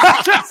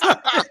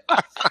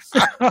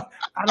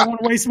don't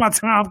want to waste my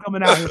time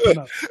coming out here for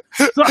nothing.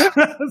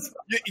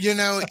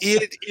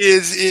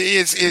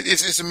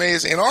 It's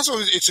amazing. And also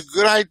it's a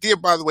good idea,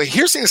 by the way.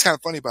 Here's the thing that's kind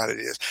of funny about it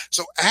is,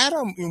 so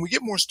Adam, when we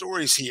get more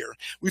stories here,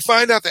 we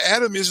find out that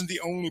Adam isn't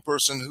the only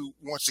person who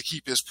wants to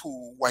keep his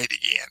pool white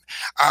again.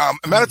 As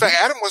a matter of fact,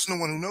 Adam wasn't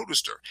the one who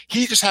noticed her.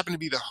 He just happened to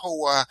be the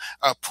whole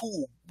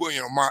pool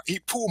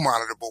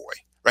monitor boy.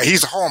 Right,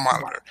 he's a hall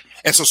monitor,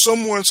 and so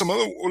some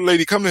other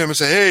lady come to him and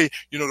say, "Hey,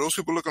 those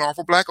people looking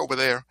awful black over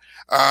there,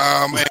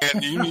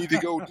 and you need to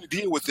go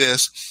deal with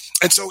this."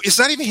 And so it's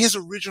not even his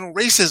original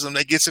racism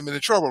that gets him into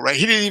trouble, right?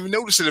 He didn't even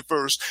notice it at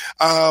first,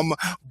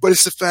 but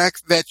it's the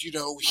fact that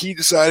he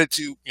decided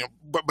to,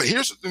 But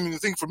here's the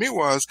thing for me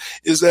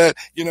is that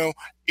it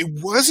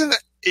wasn't.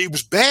 It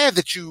was bad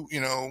that you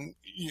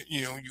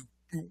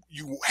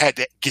had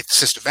to get the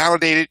system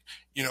validated,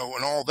 and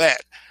all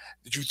that.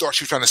 That you thought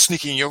she was trying to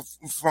sneak in your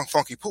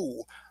funky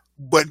pool,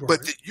 but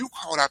you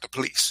called out the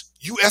police.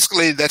 You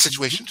escalated that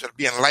situation to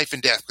being life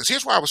and death. Because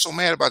here's why I was so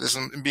mad about this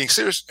and being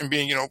serious and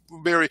being,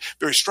 very,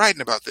 very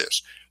strident about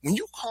this. When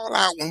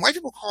white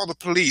people call the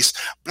police,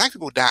 black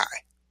people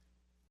die.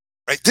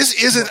 Right?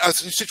 This isn't a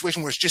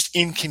situation where it's just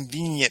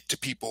inconvenient to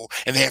people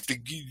and they have to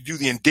do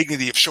the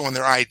indignity of showing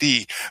their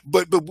ID.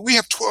 But we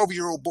have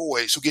 12-year-old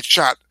boys who get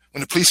shot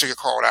when the police get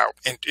called out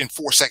in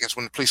 4 seconds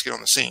when the police get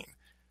on the scene.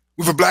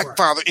 We have a black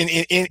father in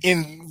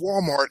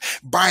Walmart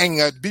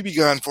buying a BB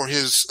gun for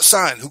his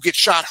son who gets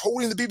shot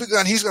holding the BB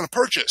gun he's going to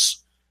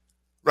purchase,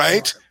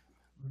 right?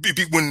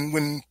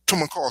 When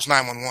someone calls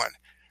 911.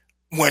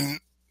 When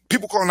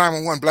people call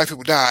 911, black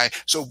people die.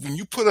 So when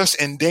you put us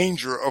in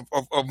danger of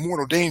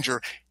mortal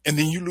danger and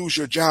then you lose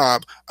your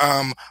job,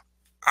 I'm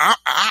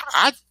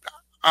going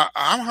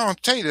to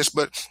tell you this,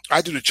 but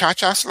I do the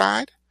cha-cha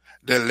slide,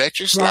 the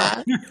electric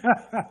slide,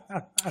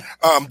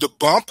 the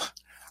bump.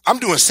 I'm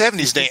doing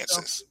 70s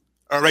dances.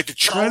 All right, the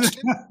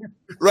Charleston,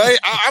 right?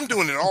 I'm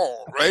doing it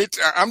all, right?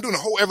 I'm doing a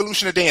whole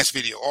Evolution of Dance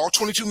video, all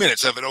 22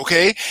 minutes of it,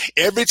 okay?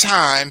 Every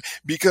time,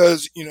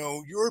 because,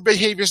 your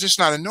behavior is just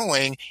not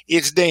annoying,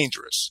 it's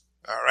dangerous,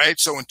 all right?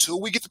 So until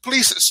we get the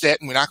police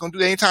set, and we're not going to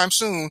do that anytime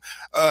soon,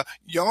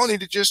 y'all need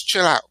to just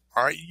chill out,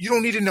 all right? You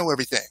don't need to know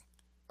everything,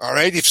 all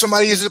right? If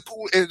somebody is at the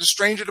pool, is a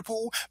stranger at the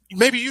pool,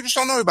 maybe you just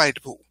don't know everybody at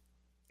the pool.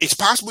 It's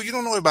possible you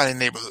don't know everybody in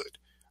the neighborhood,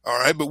 all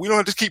right? But we don't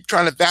have to keep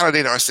trying to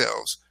validate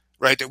ourselves.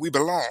 Right, that we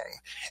belong.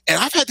 And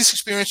I've had this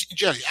experience,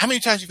 Jesse, how many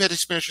times you've had this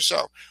experience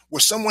yourself where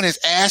someone has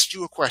asked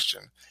you a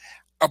question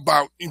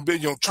about,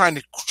 trying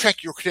to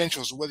check your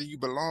credentials, whether you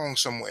belong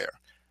somewhere.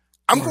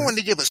 I'm going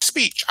to give a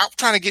speech. I'm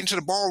trying to get into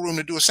the ballroom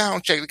to do a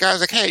sound check. The guy's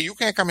like, hey, you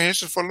can't come in.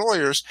 This is for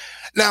lawyers.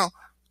 Now,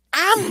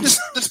 I'm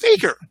the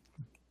speaker.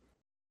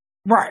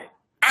 Right.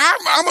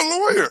 I'm a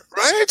lawyer,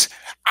 right?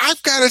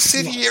 I've got to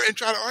sit here and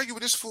try to argue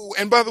with this fool.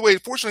 And by the way,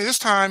 fortunately, this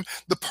time,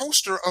 the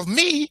poster of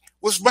me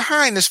was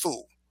behind this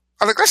fool.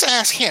 I'm like, let's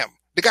ask him,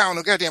 the guy on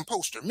the goddamn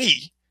poster.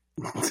 Me?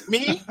 You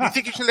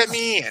think you should let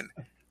me in?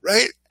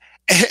 Right?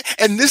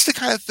 And this is the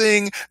kind of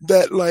thing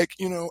that,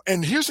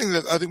 and here's the thing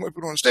that I think what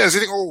people don't understand is they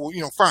think,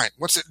 fine.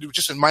 What's it?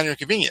 Just a minor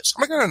inconvenience.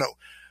 I'm like, no.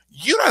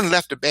 You done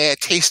left a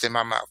bad taste in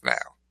my mouth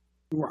now.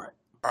 Right.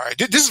 All right.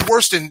 This is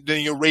worse than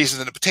your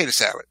raisins in a potato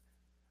salad.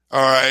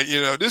 All right.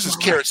 This is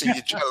carrots in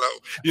your jello.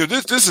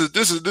 This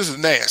is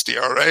nasty.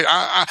 All right.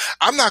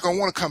 I'm not going to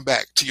want to come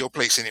back to your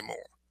place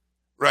anymore.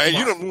 Right?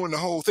 You don't ruin the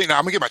whole thing. Now,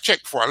 I'm going to get my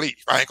check before I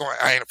leave. I ain't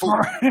a fool.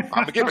 I'm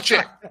going to get my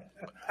check.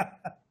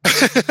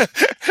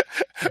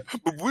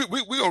 But we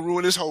going to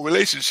ruin this whole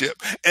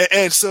relationship.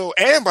 And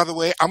by the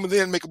way, I'm going to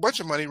then make a bunch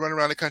of money running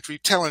around the country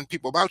telling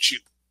people about you.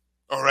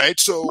 All right.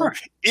 So Right.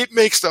 it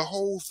makes the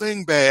whole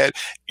thing bad.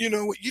 You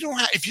know, you don't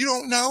have, if you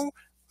don't know,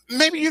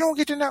 maybe you don't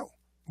get to know.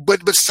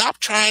 But stop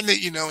trying to,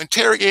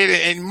 interrogate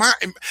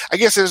it I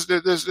guess there's,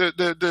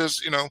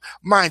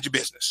 mind your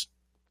business.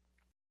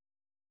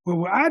 Well,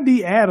 with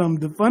ID Adam,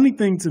 the funny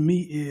thing to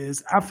me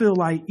is I feel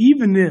like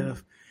even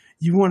if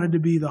you wanted to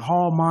be the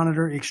hall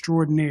monitor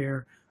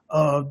extraordinaire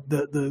of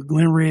the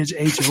Glen Ridge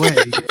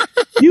HOA,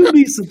 you'd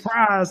be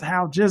surprised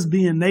how just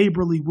being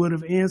neighborly would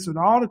have answered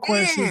all the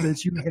questions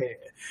that you had.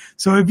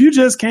 So if you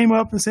just came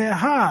up and said,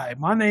 "Hi,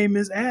 my name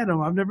is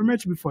Adam. I've never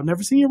met you before.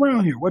 Never seen you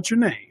around here. What's your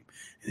name?"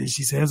 And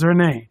she says her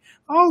name.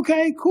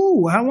 Okay,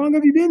 cool. How long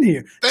have you been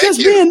here? Thank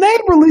you. Being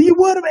neighborly, you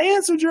would have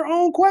answered your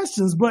own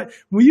questions. But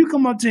when you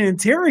come up to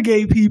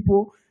interrogate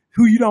people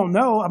who you don't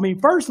know, I mean,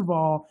 first of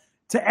all,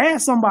 to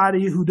ask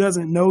somebody who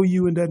doesn't know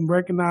you and doesn't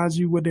recognize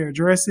you what their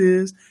address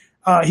is,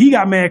 he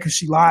got mad because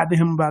she lied to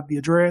him about the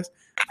address.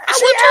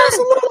 She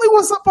absolutely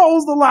was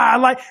supposed to lie.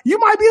 Like, you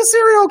might be a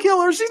serial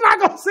killer. She's not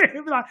going to say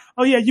it. Like,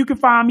 "Oh, yeah, you can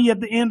find me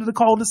at the end of the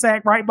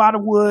cul-de-sac right by the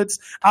woods.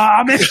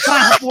 I'm in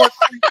Concord."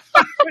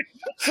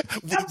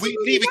 We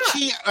leave a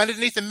key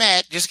underneath the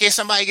mat just in case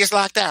somebody gets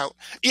locked out.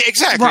 Yeah,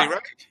 exactly, right?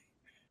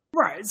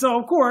 Right. So,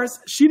 of course,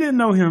 she didn't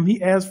know him.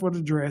 He asked for the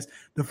address.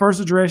 The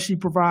first address she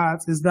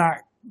provides is not,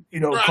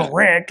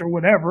 correct or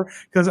whatever,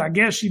 because I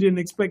guess she didn't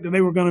expect that they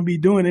were going to be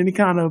doing any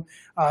kind of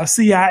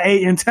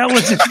CIA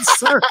intelligence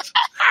search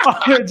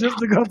just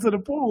to go to the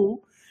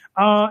pool.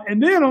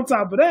 And then on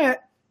top of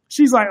that,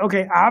 she's like,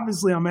 "Okay,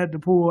 obviously I'm at the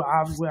pool.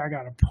 Obviously I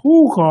got a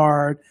pool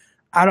card.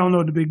 I don't know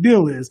what the big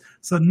deal is."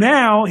 So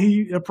now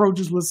he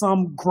approaches with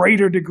some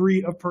greater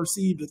degree of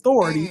perceived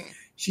authority.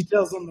 She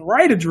tells him the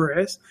right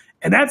address,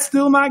 and that's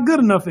still not good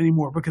enough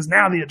anymore because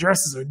now the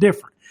addresses are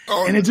different.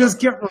 And it just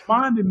kept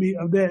reminding me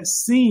of that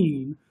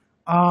scene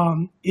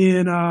I'm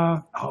forgetting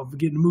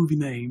the movie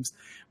names,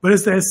 but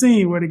it's that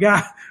scene where the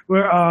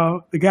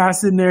guy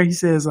sitting there, he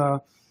says,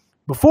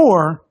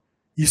 "Before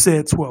you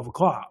said 12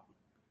 o'clock.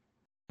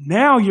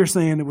 Now you're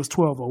saying it was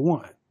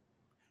 12:01.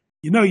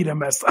 You know you done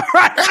messed up."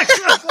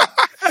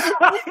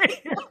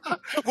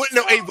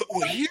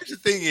 Well, here's the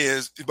thing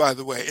is, by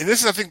the way, and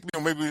this is, I think,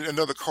 maybe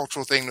another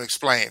cultural thing to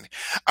explain.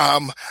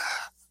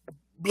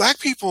 Black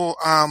people,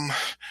 how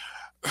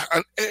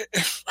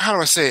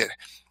do I say it?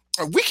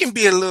 We can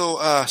be a little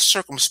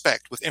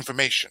circumspect with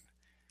information.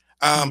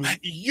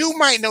 You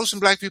might know some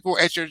black people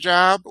at your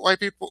job, white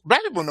people.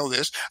 Black people know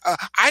this.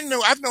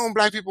 I've known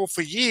black people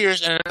for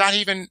years and not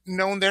even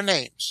known their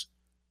names.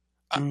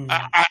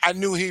 I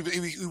knew he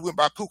went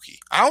by Pookie.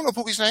 I don't know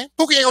Pookie's name.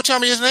 Pookie ain't gonna tell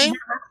me his name,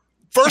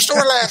 first or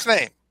last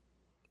name.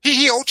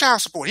 He owed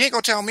child support. He ain't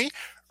gonna tell me.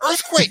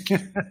 Earthquake.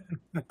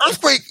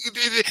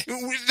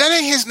 That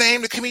ain't his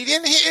name, the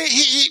comedian.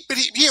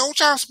 He owed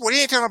child support.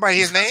 He ain't telling nobody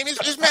his name.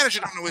 His manager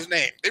don't know his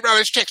name. They write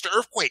his checks to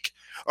Earthquake.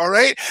 All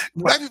right?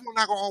 Black people are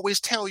not going to always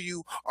tell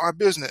you our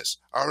business.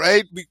 All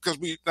right? Because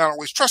we're not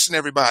always trusting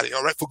everybody.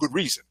 All right? For good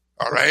reason.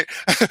 All right?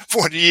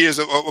 40 years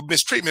of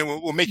mistreatment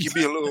will make you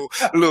be a little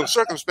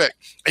circumspect.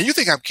 And you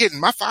think I'm kidding.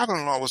 My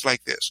father-in-law was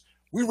like this.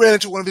 We ran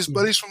into one of his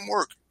buddies from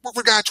work. Worked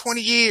for a guy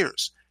 20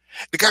 years.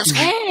 The guy was,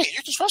 "Hey,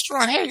 you're this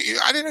restaurant. Hey,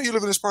 I didn't know you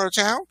live in this part of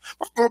town."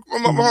 My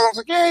mom was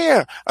like,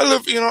 yeah. I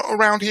live,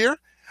 around here.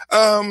 He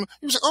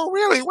was like, "Oh,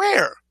 really?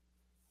 Where?"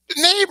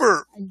 The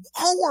neighbor,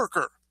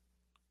 co-worker.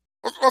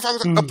 My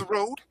father was up the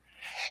road.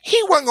 He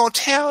wasn't going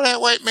to tell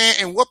that white man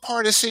in what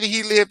part of the city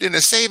he lived in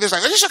to save his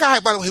life. This is a guy,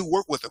 by the way, who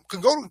worked with him.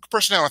 Could go to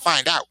personnel and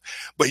find out.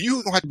 But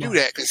you don't have to do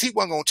that because he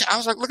wasn't going to tell. I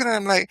was like, looking at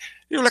him like,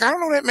 "You're like, I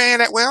don't know that man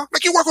that well."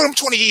 Like, you work with him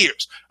 20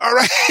 years. All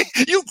right?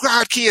 You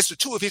godkids to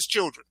two of his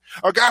children.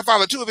 Or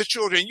godfather two of his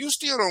children. You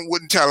still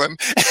wouldn't tell him.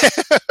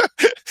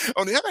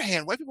 On the other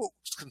hand, white people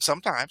can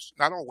sometimes,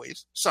 not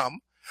always,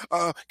 some,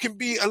 can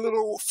be a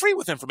little free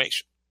with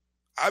information.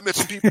 I met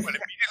some people and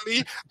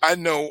immediately I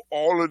know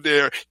all of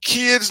their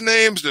kids'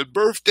 names, their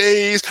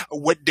birthdays,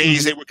 what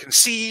days they were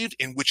conceived,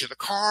 in which of the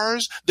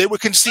cars they were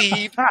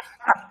conceived,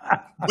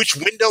 which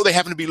window they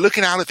happen to be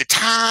looking out at the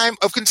time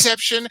of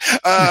conception.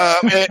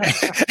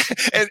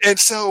 And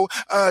so,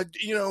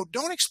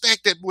 don't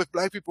expect that with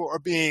black people are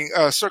being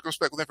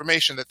circumspect with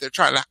information that they're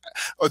trying to,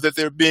 or that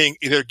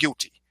they're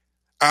guilty.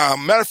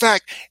 Matter of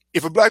fact,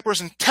 if a black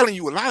person telling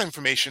you a lot of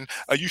information,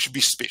 you should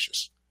be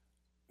suspicious.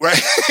 Right.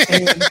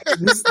 And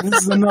this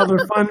is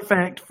another fun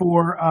fact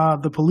for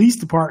the police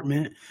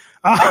department.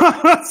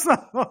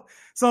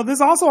 So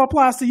this also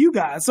applies to you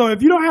guys. So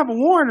if you don't have a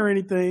warrant or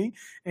anything,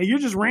 and you're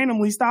just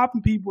randomly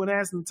stopping people and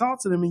asking them to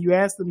talk to them, and you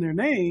ask them their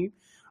name,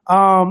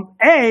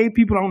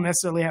 people don't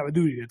necessarily have a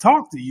duty to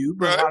talk to you,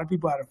 but a lot of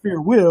people out of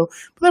fear will.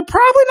 But they're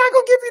probably not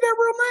going to give you their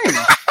real name,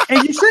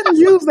 and you shouldn't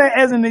use that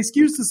as an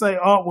excuse to say,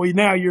 "Oh, well,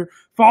 now you're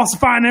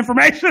falsifying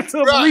information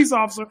to a police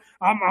officer.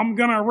 I'm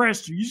going to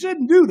arrest you." You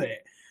shouldn't do that.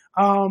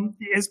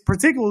 It's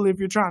particularly if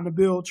you're trying to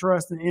build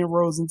trust and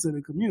inroads into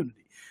the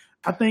community.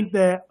 I think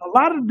that a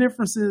lot of the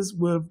differences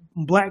with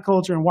black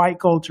culture and white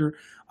culture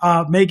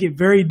make it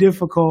very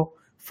difficult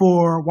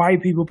for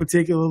white people,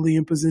 particularly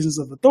in positions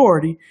of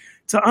authority,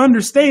 to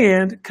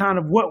understand kind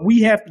of what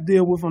we have to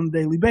deal with on a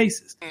daily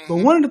basis. But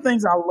one of the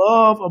things I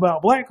love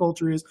about Black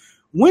culture is,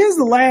 when's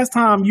the last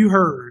time you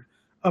heard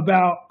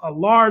about a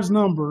large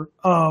number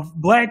of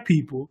Black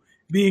people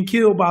being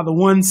killed by the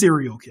one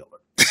serial killer?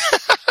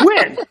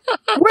 When?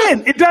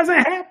 When? It doesn't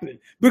happen,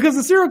 because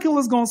the serial killer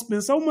is going to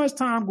spend so much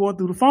time going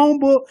through the phone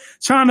book,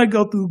 trying to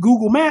go through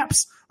Google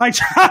Maps, like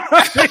trying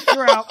to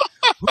figure out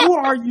who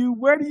are you,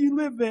 where do you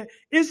live at.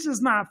 It's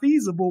just not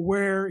feasible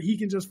where he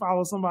can just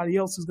follow somebody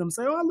else who's going to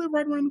say, oh, I live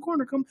right around the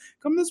corner. Come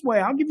this way.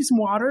 I'll give you some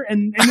water.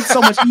 And it's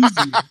so much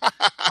easier.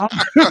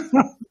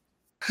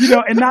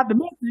 And not to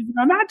mention,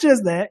 not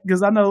just that,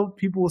 because I know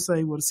people will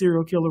say, well, the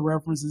serial killer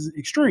reference is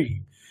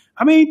extreme.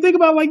 I mean, think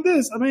about it like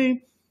this. I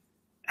mean,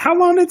 how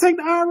long did it take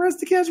the IRS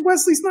to catch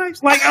Wesley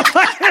Snipes? Like,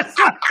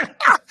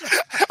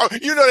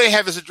 they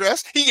have his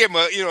address. He gave him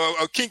a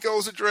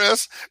Kinko's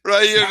address,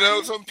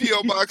 right? Some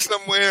PO box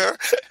somewhere.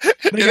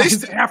 They got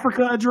his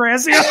Africa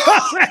address.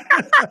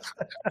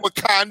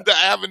 Wakanda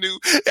Avenue.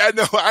 I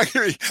know. I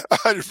agree,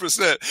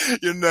 100%.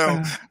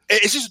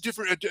 It's just a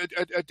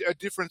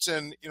difference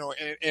in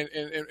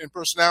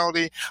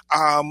personality.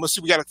 Let's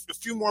see. We got a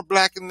few more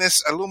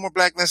blackness, a little more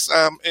blackness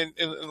in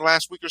the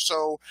last week or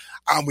so.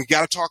 We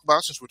got to talk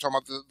about, since we're talking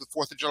about the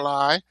 4th of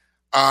July,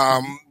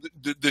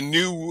 the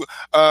new,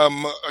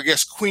 I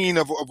guess, queen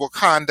of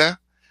Wakanda.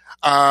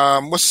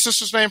 What's the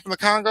sister's name from the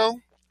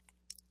Congo?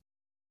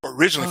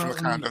 Originally from the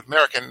Congo,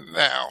 American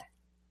now.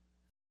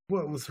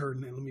 What was her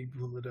name? Let me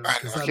pull it up.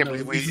 I can't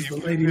believe this is the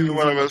lady who's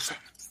one of us.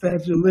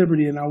 Statue of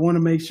Liberty, and I want to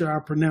make sure I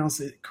pronounce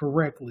it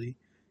correctly.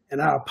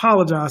 And I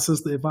apologize,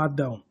 sister, if I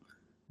don't.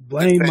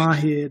 Blame my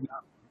head.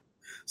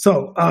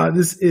 So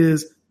this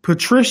is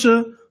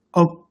Patricia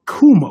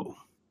Okumo,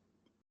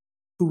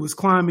 who was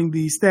climbing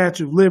the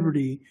Statue of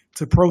Liberty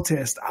to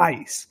protest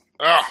ICE,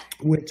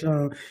 which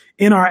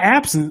in our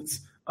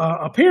absence,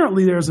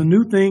 apparently there's a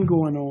new thing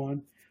going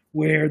on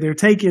where they're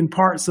taking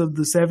parts of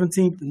the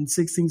 17th and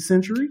 16th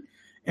century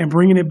and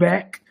bringing it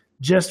back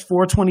just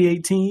for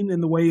 2018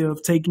 in the way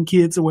of taking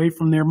kids away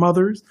from their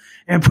mothers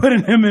and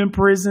putting them in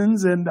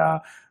prisons and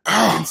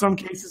in some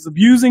cases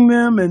abusing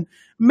them. And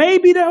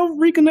maybe they'll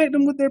reconnect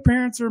them with their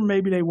parents, or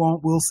maybe they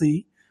won't. We'll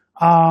see.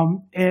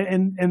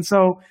 And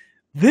so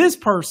this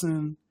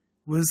person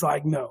was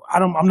like, no,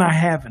 I'm not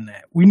having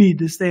that. We need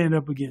to stand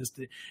up against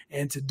it.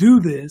 And to do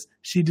this,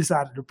 she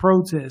decided to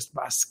protest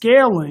by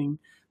scaling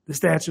the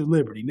Statue of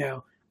Liberty.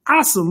 Now,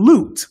 I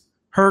salute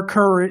her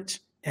courage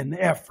and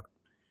the effort.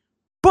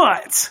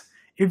 But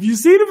if you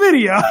see the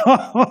video,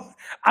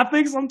 I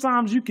think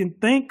sometimes you can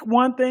think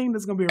one thing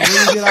that's going to be a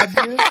really good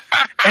idea.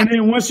 And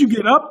then once you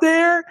get up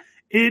there,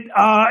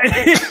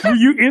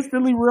 you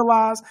instantly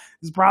realize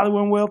this probably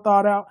wasn't well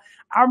thought out.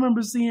 I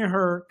remember seeing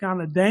her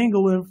kind of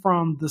dangling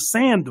from the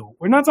sandal.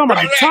 We're not talking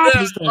about the top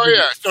of the statue. Oh,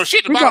 yeah. So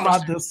we're talking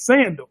about the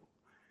sandal.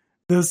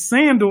 The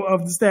sandal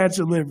of the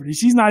Statue of Liberty.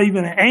 She's not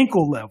even at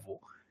ankle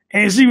level.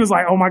 And she was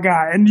like, oh, my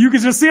God. And you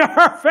could just see on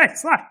her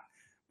face, like,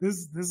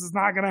 this is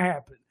not going to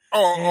happen.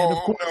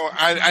 No,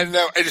 I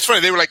know. It's funny.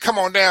 They were like, come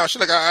on down. She's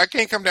like, I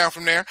can't come down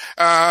from there.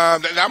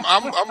 I'm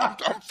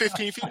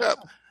 15 feet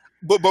up.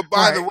 But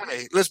by the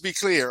way, let's be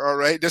clear. All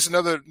right. There's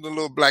another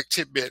little black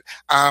tidbit.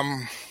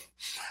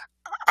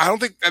 I don't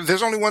think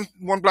there's only one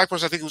black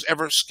person I think who's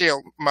ever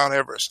scaled Mount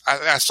Everest.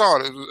 I saw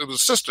it. It was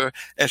a sister,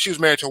 and she was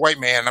married to a white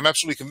man. I'm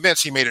absolutely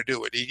convinced he made her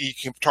do it. He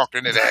can talk her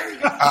into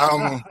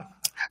that.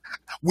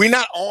 We're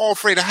not all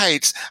afraid of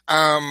heights.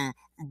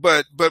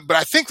 But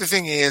I think the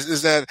thing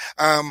is that,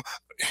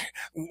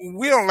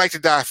 we don't like to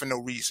die for no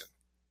reason.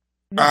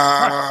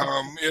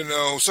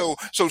 So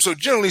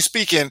generally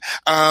speaking,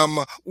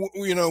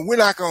 we're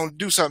not going to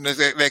do something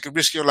that could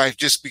risk your life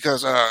just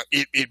because,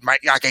 it might,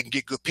 I can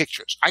get good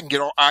pictures. I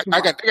got a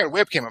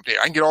webcam up there.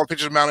 I can get all the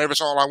pictures of Mount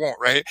Everest all I want,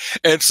 right?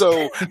 And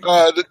so,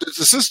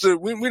 the sister,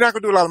 we're not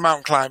going to do a lot of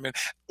mountain climbing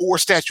or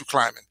statue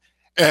climbing.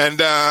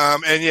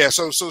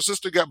 So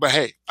sister got, but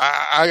hey,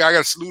 I got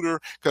to salute her,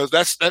 because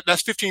that's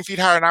 15 feet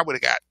higher than I would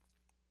have got.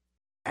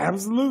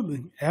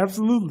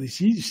 Absolutely.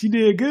 She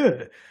did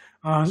good.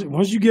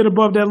 Once you get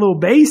above that little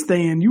base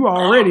stand, you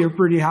already are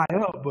pretty high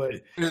up, but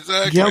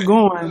kept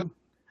going.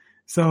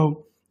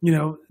 So,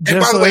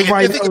 just so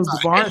everybody knows, the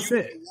bar is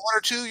set.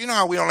 Water too. You know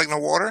how we don't like no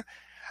water.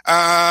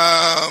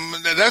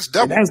 That's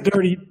double. And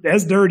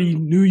that's dirty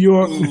New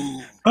York,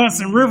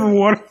 Hudson River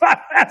water.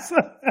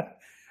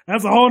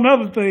 That's a whole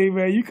nother thing,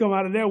 man. You come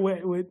out of there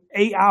with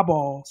 8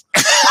 eyeballs.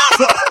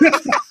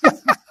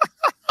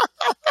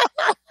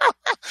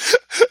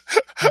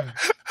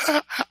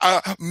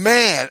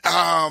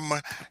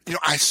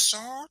 I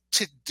saw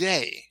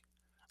today,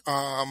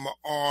 by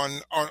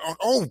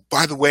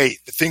the way,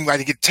 the thing I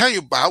didn't tell you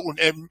about,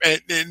 and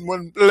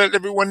let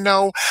everyone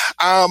know,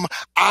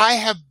 I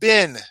have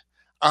been,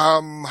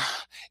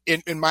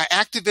 in my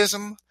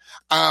activism,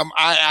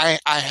 I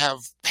have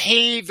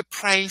paid the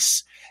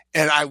price,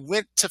 and I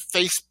went to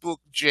Facebook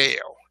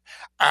jail,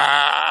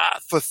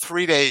 for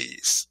 3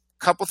 days.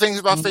 Couple things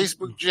about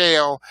Facebook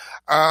jail.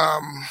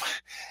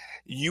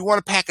 you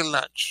want to pack a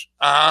lunch.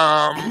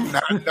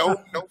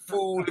 No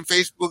food in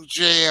Facebook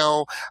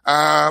jail.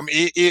 Now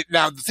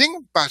the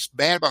thing that's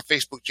bad about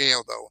Facebook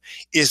jail though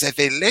is that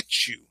they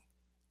let you,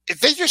 if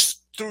they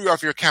just threw you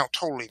off your account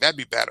totally, that'd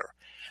be better.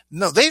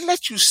 No, they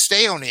let you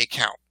stay on the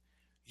account.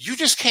 You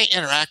just can't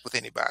interact with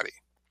anybody.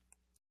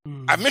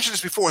 I mentioned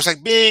this before. It's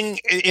like being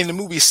in the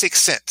movie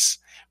Sixth Sense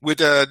with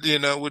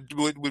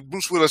with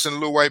Bruce Willis and the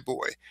little white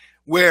boy,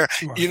 where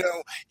right.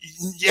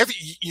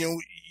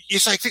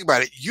 It's like, think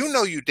about it. You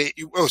know you dead.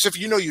 Except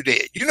you know you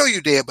dead. You know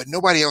you're dead, but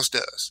nobody else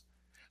does.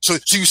 So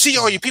you see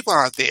all your people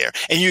out there,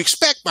 and you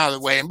expect, by the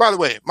way,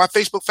 my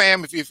Facebook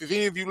fam, if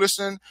any of you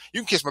listening,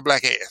 you can kiss my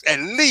black ass. At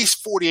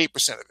least 48%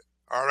 of it.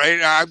 All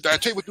right, I'll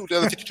tell you what to do with the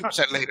other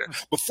 52% later.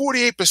 But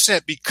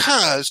 48%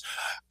 because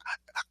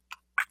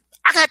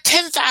I got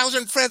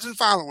 10,000 friends and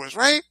followers,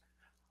 right?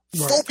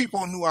 Right. 4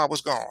 people knew I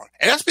was gone.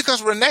 And that's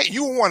because Renee,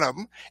 you were one of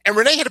them, and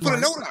Renee had to put a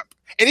note up.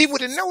 And even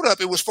with a note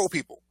up, it was 4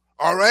 people.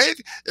 All right?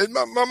 And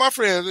my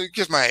friend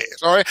kissed my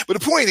ass. All right? But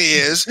the point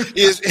is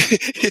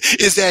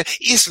that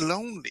it's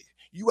lonely.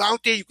 You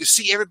out there, you can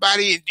see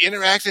everybody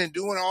interacting and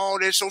doing all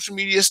their social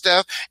media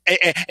stuff,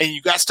 and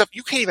you got stuff,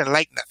 you can't even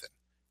like nothing.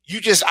 You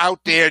just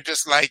out there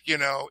just like,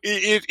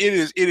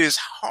 it is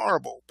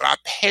horrible. But I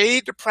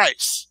paid the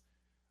price.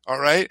 All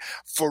right,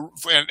 for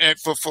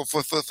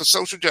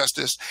social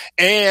justice,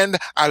 and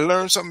I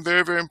learned something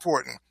very, very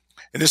important.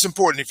 And it's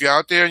important if you're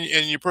out there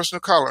in your person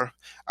of color,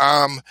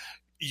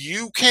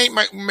 you can't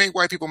make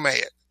white people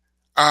mad.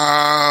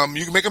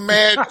 You can make them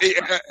mad.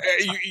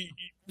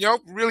 You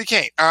really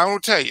can't. I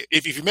don't tell you.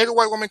 If you make a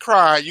white woman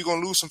cry, you're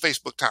gonna lose some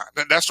Facebook time.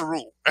 That's the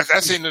rule.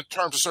 That's in the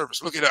terms of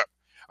service. Look it up.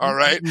 All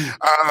right.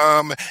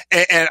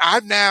 And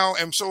I now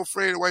am so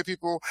afraid of white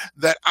people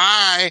that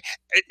I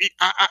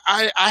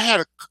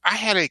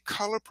had a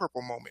color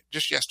purple moment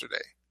just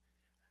yesterday.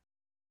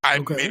 I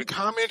made a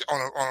comment on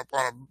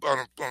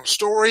a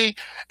story,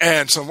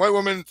 and some white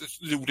woman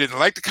who didn't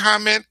like the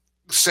comment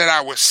said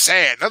I was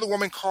sad. Another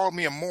woman called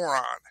me a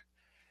moron,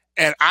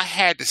 and I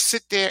had to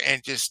sit there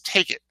and just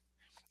take it.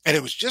 And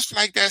it was just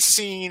like that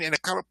scene in The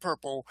Color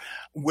Purple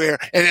where,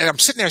 and I'm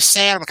sitting there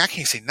sad. I'm like, I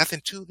can't say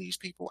nothing to these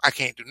people. I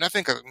can't do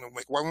nothing because I'm going to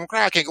make one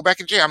cry. I can't go back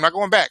in jail. I'm not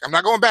going back,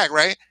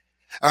 right?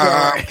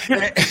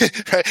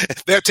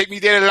 They'll take me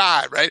there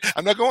alive, right?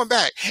 I'm not going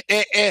back.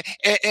 And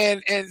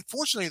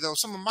fortunately though,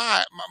 some of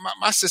my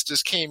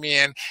sisters came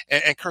in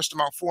and cursed them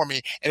out for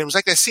me. And it was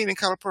like that scene in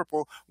Color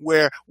Purple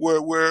where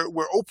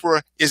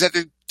Oprah is at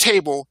the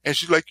table and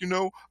she's like,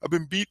 I've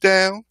been beat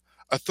down.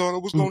 I thought I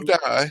was going to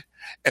die,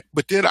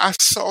 but then I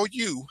saw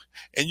you,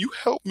 and you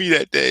helped me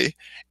that day,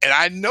 and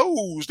I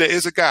knows there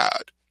is a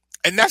God.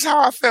 And that's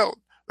how I felt,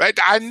 right?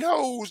 I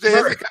knows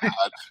there is a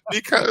God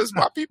because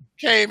my people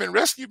came and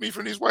rescued me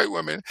from these white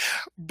women.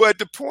 But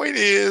the point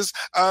is,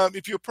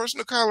 if you're a person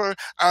of color,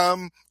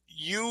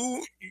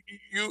 you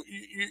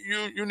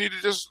need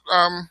to just,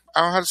 I don't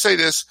know how to say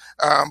this,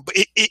 but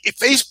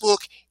Facebook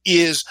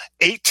is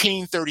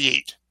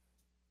 1838.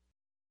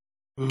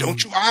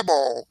 Don't you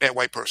eyeball that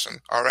white person,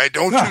 all right?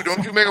 Don't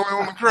you make a white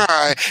woman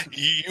cry.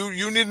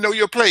 You need to know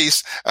your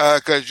place,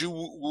 because you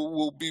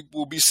will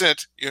be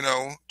sent, to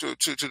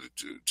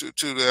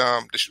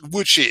the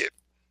woodshed.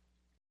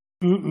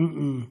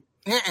 And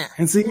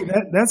see,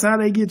 that's how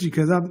they get you,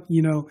 because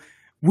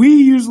we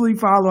usually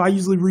follow. I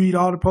usually read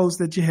all the posts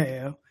that you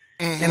have,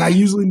 and I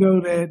usually know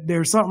that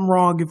there's something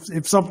wrong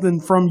if something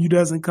from you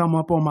doesn't come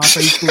up on my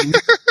Facebook.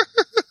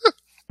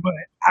 But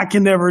I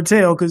can never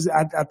tell because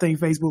I think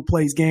Facebook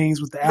plays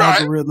games with the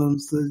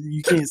algorithms. So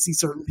you can't see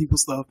certain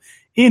people's stuff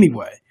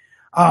anyway.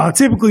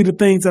 Typically, the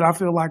things that I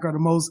feel like are the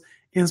most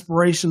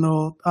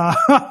inspirational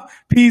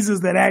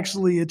pieces that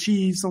actually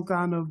achieve some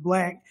kind of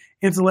black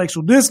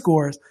intellectual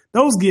discourse,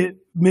 those get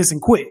missing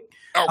quick.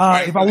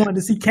 If I wanted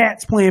to see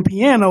cats playing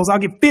pianos, I'll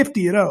get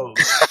 50 of those.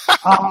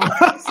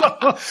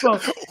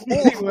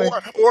 Anyway.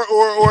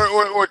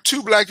 or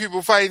 2 black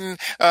people fighting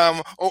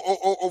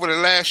over the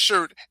last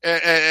shirt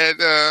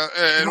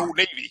at Old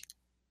Navy.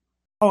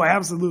 Oh,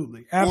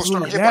 absolutely. You see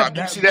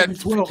that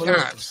 12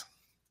 times.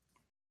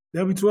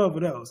 There'll be 12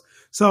 of those.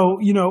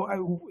 So,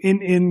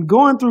 in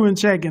going through and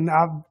checking,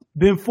 I've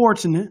been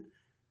fortunate.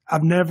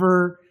 I've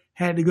never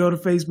had to go to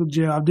Facebook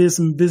jail. I did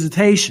some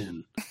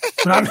visitation,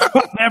 but I've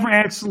never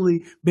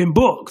actually been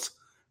booked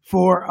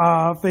for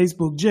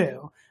Facebook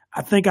jail.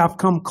 I think I've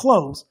come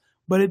close,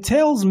 but it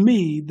tells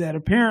me that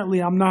apparently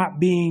I'm not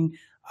being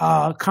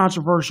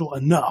controversial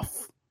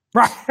enough.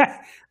 Right?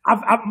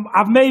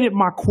 I've made it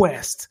my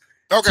quest.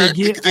 Okay. To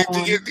get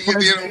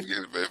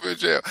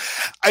jail.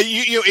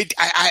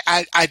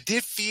 I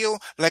did feel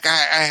like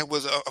I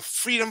was a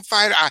freedom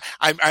fighter.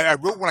 I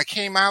wrote when I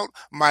came out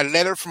my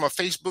letter from a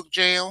Facebook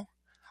jail.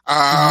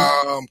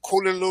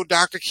 Quoted little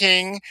Dr.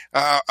 King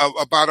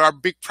about our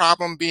big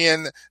problem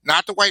being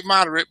not the white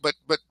moderate, but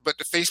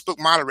the Facebook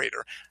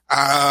moderator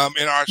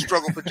in our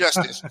struggle for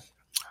justice.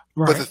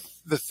 Right. But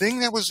the thing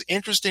that was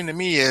interesting to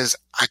me is,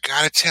 I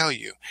gotta tell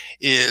you,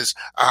 is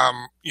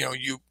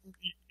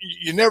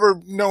you never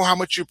know how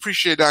much you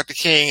appreciate Dr.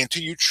 King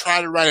until you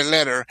try to write a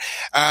letter,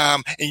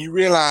 and you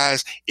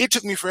realize it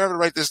took me forever to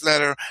write this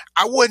letter.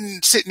 I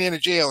wasn't sitting in a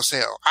jail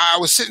cell. I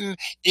was sitting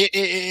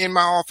in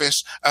my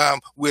office,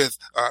 with,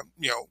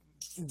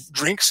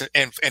 drinks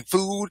and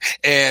food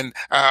and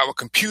a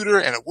computer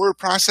and a word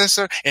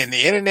processor and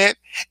the internet.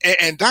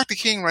 And Dr.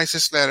 King writes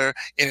this letter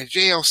in a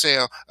jail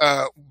cell,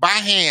 by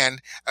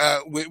hand.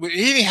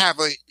 He didn't have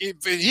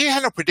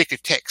no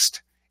predictive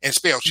text and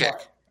spell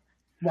check.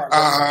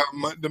 Right.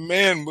 The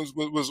man was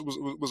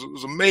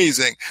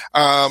amazing.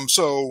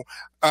 The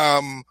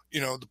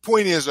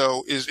point is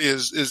though, is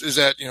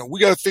that, we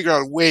got to figure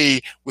out a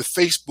way with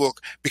Facebook,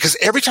 because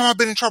every time I've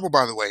been in trouble,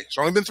 by the way, it's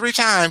only been 3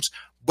 times,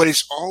 but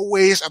it's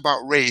always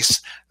about race.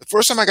 The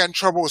first time I got in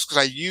trouble was because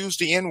I used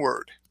the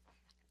N-word.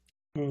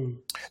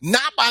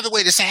 Not, by the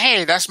way, to say,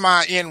 hey, that's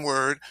my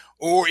N-word,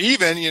 or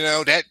even,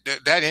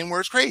 that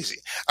N-word's crazy.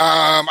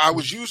 I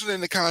was using it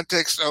in the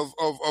context of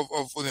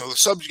the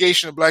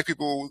subjugation of black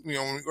people,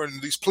 or in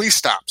these police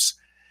stops,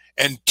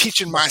 and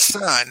teaching my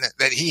son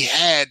that he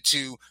had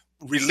to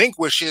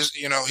relinquish his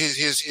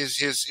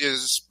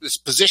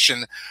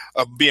position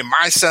of being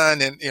my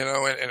son and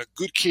a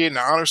good kid and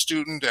an honor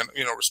student and,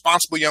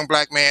 responsible young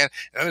black man,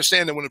 and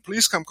understand that when the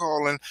police come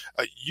calling,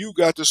 you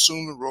got to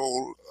assume the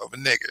role of a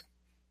nigger.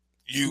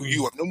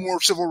 You have no more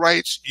civil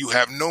rights. You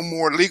have no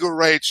more legal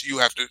rights. You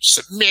have to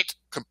submit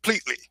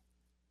completely.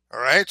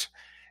 All right.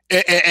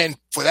 And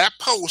for that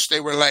post, they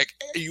were like,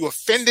 you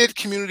offended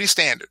community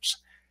standards.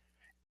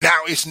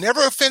 Now, it's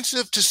never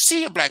offensive to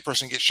see a black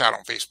person get shot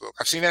on Facebook.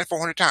 I've seen that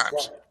 400 times.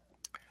 Right.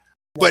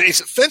 But it's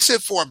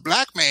offensive for a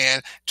black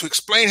man to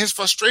explain his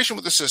frustration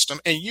with the system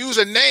and use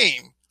a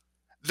name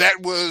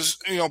that was,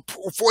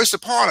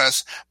 foisted upon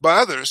us by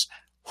others.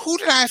 Who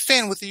did I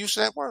offend with the use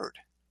of that word?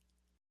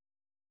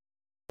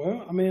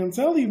 Well, I mean, I'm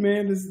telling you,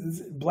 man, this is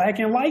black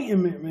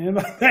enlightenment, man.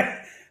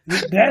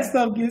 That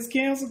stuff gets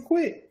canceled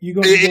quick. You're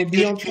going to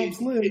be on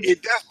Trump's list.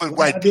 It does, but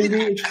right.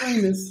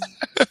 Extremists.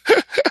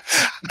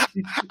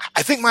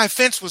 I think my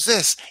offense was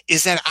this,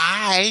 is that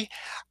I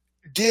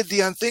did the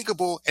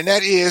unthinkable, and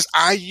that is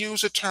I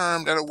use a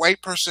term that a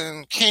white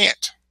person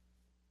can't.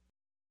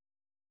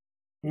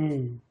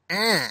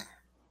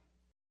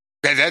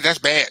 That's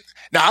bad.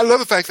 Now, I love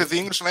the fact that the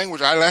English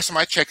language, last time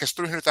I checked, has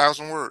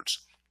 300,000 words.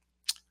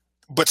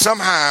 But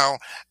somehow,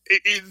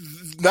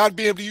 not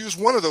being able to use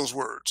one of those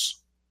words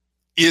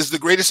is the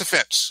greatest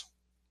offense.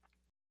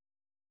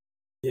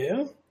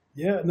 Yeah.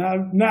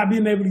 Not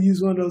being able to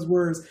use one of those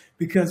words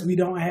because we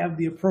don't have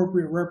the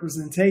appropriate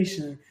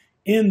representation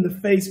in the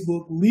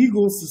Facebook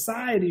legal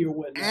society or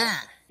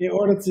whatnot in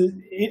order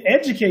to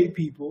educate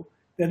people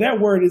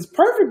that word is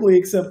perfectly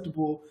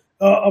acceptable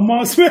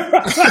amongst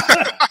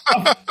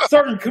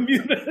certain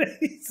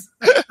communities.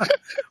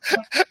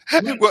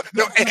 Well,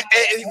 no, and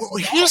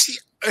here's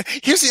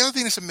the other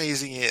thing that's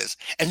amazing is,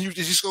 and it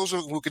just goes,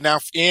 we can now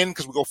end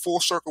because we go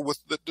full circle with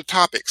the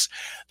topics.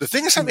 The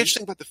thing that's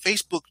interesting about the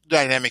Facebook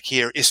dynamic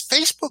here is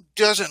Facebook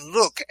doesn't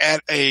look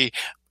at a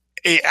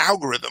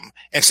algorithm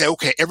and say,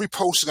 okay, every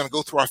post is going to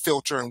go through our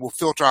filter and we'll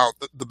filter out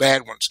the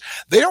bad ones.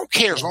 They don't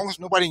care as long as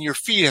nobody in your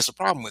feed has a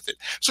problem with it.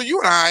 So you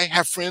and I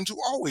have friends who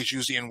always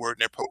use the N-word in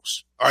their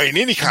posts or in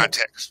any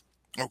context.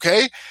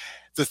 Okay.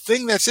 The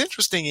thing that's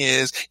interesting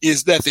is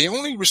that they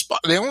only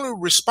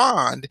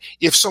respond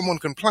if someone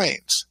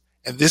complains.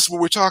 And this is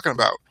what we're talking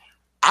about.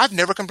 I've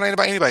never complained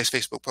about anybody's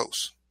Facebook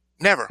posts.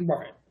 Never.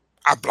 Right.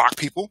 I blocked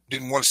people,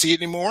 didn't want to see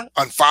it anymore,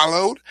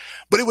 unfollowed,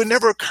 but it would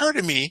never occur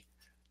to me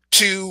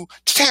to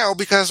tell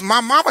because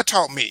my mama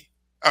taught me,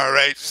 all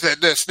right,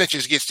 that the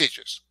snitches get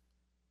stitches.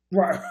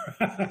 Right.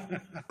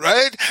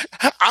 Right?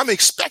 I'm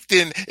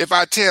expecting if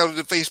I tell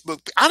the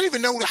Facebook, I don't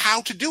even know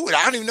how to do it.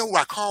 I don't even know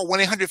what I call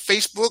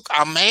 1-800-Facebook.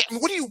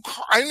 What do you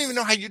call? I don't even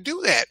know how you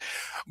do that.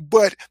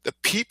 But the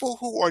people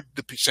who are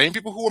the same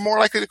people who are more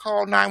likely to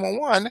call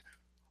 911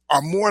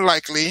 are more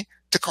likely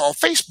to call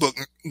Facebook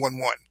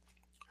 11.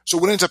 So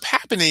what ends up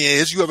happening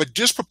is you have a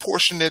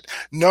disproportionate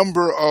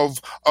number of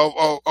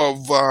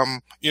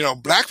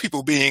black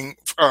people being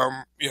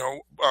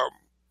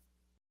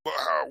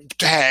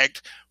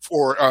tagged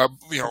for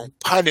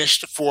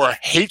punished for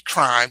hate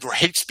crimes or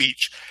hate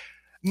speech,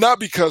 not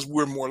because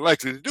we're more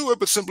likely to do it,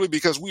 but simply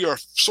because we are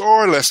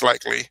far less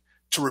likely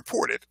to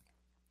report it.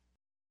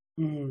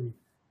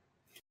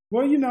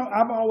 Well,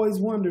 I've always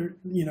wondered,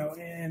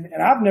 and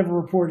I've never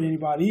reported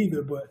anybody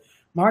either, but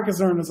my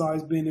concern has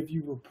always been if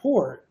you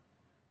report,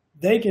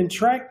 they can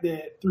track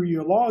that through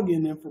your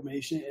login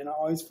information, and I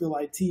always feel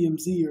like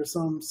TMZ or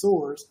some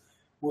source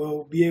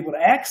will be able to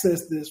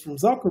access this from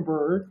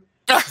Zuckerberg.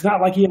 It's not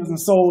like he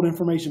hasn't sold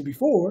information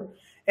before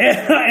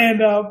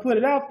and put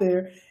it out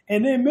there.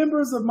 And then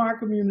members of my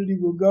community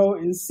will go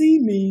and see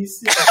me,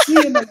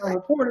 seeing that I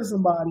reported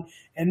somebody.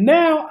 And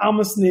now I'm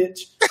a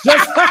snitch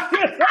just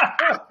because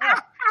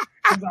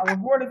I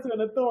reported to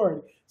an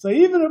authority. So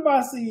even if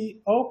I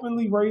see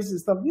openly racist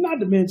stuff, not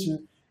to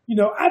mention,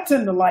 I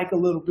tend to like a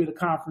little bit of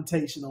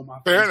confrontation on my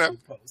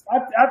Facebook posts.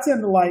 I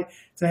tend to like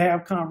to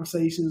have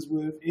conversations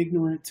with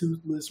ignorant,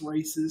 toothless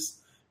racists.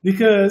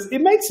 because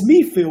it makes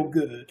me feel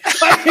good.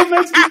 Like, it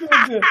makes me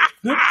feel good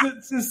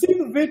to see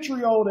the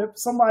vitriol that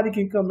somebody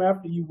can come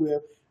after you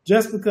with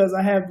just because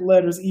I have the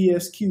letters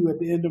ESQ at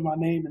the end of my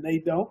name and they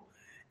don't.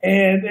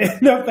 And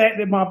the fact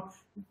that my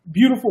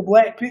beautiful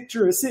black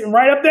picture is sitting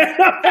right up there,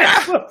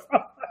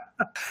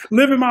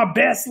 living my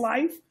best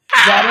life,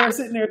 while they're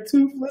sitting there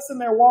toothless in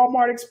their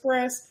Walmart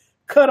Express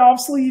cut off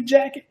sleeve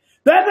jacket.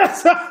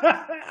 That's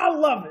I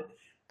love it.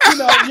 You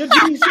know, your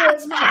jean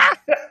shorts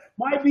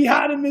might be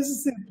hot in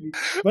Mississippi,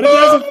 but it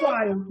doesn't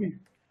fly in people.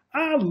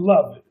 I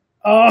love it.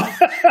 I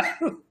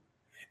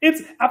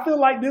feel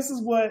like this is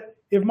what,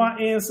 if my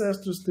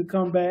ancestors could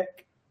come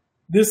back,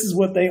 this is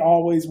what they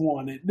always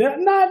wanted.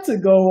 Not to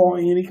go on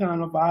any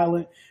kind of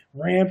violent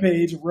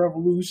rampage or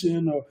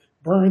revolution or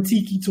burn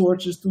tiki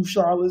torches through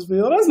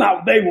Charlottesville. That's not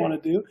what they want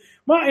to do.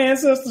 My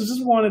ancestors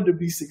just wanted to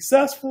be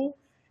successful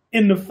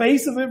in the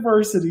face of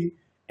adversity.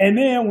 And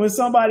then when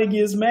somebody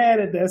gets mad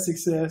at that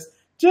success,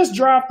 just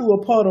drive through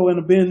a puddle in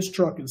a Benz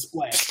truck and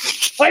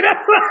splash. Like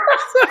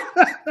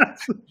that.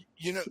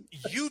 You know,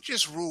 you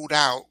just ruled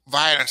out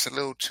violence a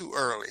little too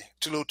early,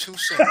 a little too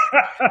soon.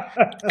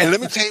 And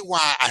let me tell you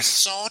why. I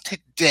saw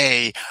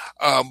today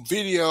a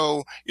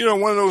video, you know,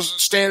 one of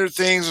those standard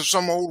things of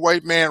some old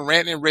white man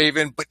ranting and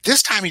raving, but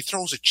this time he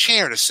throws a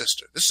chair at his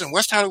sister. This is in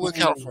West Hollywood,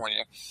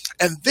 California.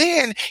 And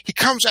then he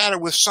comes at her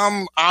with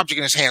some object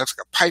in his hand, looks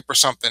like a pipe or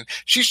something.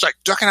 She's like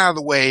ducking out of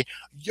the way.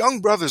 Young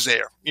brother's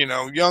there, you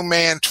know, young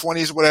man,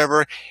 20s,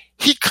 whatever.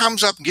 He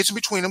comes up and gets in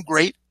between them.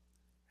 Great.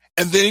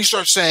 And then he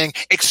starts saying,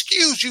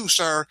 "Excuse you,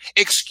 sir.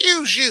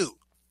 Excuse you."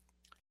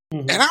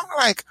 Mm-hmm. And I'm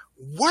like,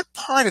 what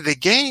part of the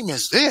game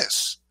is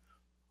this?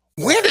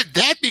 When did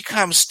that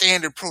become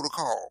standard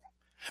protocol?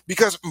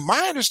 Because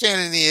my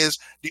understanding is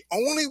the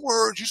only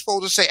word you're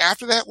supposed to say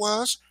after that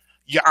was,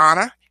 "Your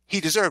Honor,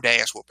 he deserved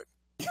ass whooping."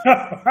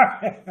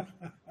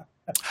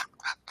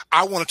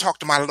 I want to talk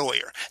to my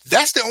lawyer.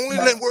 That's the only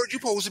word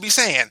you're supposed to be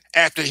saying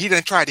after he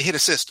done tried to hit a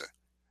sister.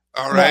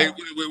 All right.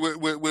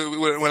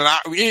 When I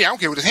don't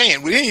care with his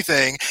hand, with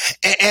anything.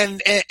 And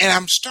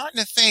I'm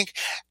starting to think,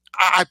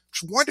 I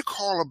wanted to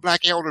call a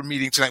Black Elder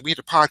meeting tonight. We had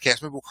a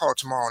podcast. Maybe we'll call it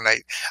tomorrow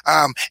night.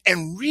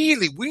 And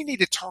really, we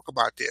need to talk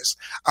about this.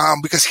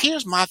 Because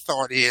here's my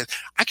thought is,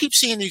 I keep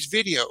seeing these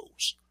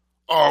videos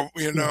of,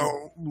 you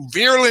know,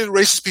 virulent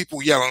racist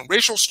people yelling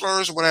racial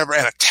slurs or whatever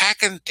and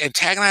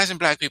antagonizing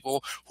Black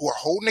people who are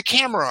holding the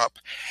camera up.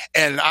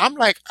 And I'm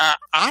like,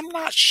 I'm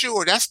not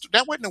sure that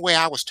wasn't the way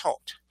I was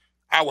taught.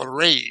 I was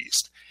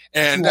raised.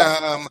 And,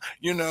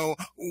 you know,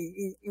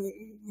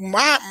 when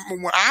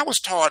I was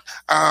taught,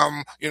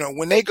 you know,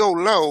 when they go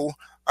low,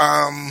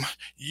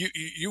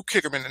 you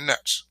kick them in the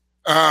nuts.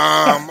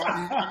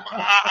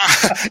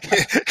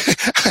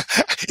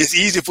 It's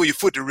easy for your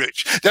foot to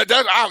reach.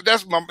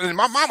 That's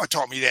my mama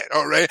taught me that.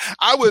 All right.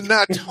 I was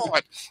not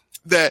taught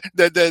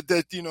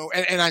that, you know,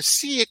 and I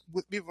see it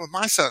with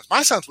my sons.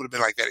 My sons would have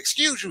been like that.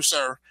 "Excuse you,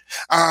 sir."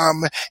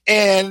 And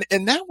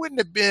that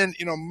wouldn't have been,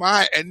 you know,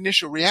 my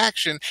initial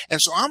reaction.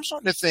 And so I'm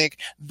starting to think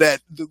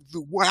that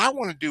what I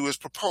want to do is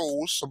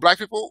propose. So Black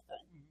people,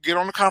 get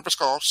on the conference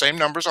call, same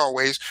numbers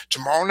always,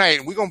 tomorrow night,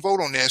 and we're going to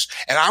vote on this.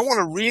 And I want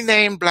to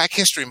rename Black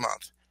History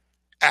Month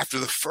after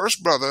the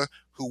first brother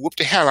who whooped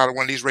the hell out of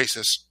one of these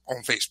racists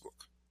on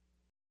Facebook.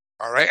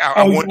 All right.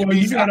 I want to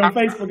be you said on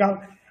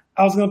Facebook.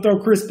 I was going to throw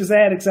Crispus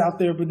Attucks out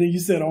there, but then you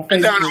said on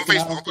Facebook. No, on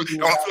Facebook.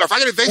 If I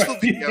get a Facebook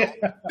video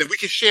that we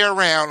can share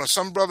around of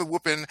some brother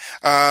whooping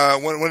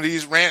one of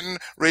these ranting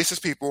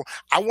racist people,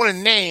 I want to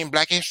name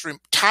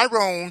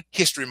Tyrone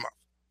History Month.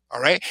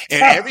 All right?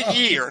 And every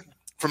year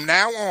from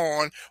now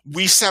on,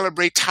 we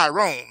celebrate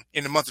Tyrone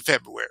in the month of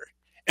February.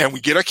 And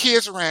we get our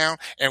kids around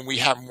and we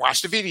have them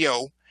watch the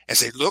video and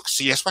say, "Look,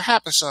 see, that's what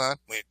happened, son.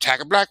 When you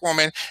attack a Black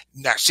woman,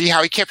 now see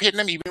how he kept hitting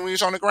them even when he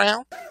was on the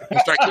ground? You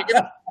start kicking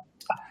him."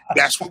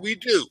 That's what we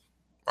do.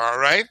 All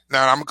right.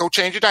 Now I'm going to go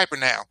change your diaper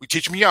now. We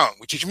teach them young.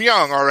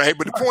 All right.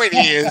 But the point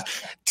is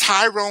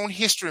Tyrone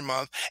History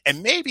Month.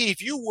 And maybe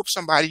if you whoop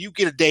somebody, you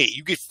get a day.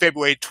 You get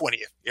February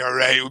 20th. All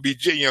right. It would be,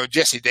 you know,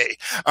 Jesse Day.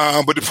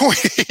 But the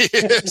point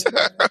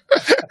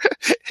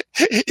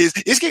is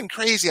it's getting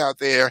crazy out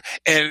there.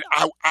 And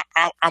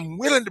I'm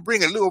willing to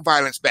bring a little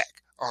violence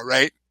back. All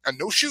right.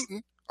 No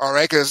shooting. All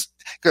right. Cause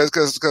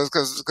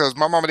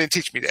my mama didn't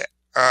teach me that.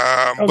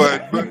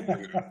 But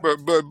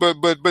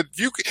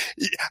you,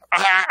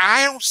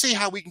 I don't see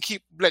how we can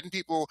keep letting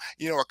people,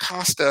 you know,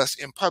 accost us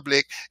in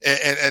public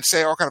and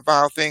say all kind of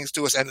vile things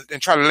to us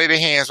and try to lay their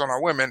hands on our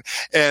women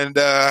and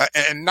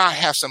not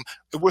have some,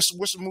 what's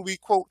the movie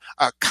quote,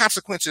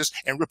 consequences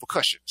and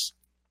repercussions.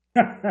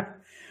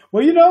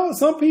 Well, you know,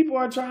 some people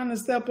are trying to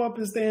step up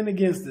and stand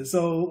against it.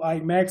 So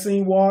like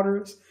Maxine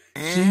Waters,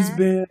 she's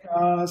been,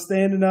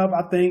 standing up.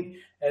 I think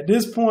at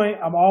this point,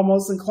 I'm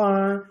almost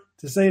inclined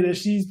to say that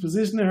she's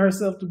positioning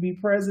herself to be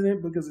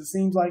president because it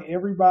seems like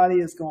everybody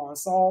is going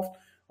soft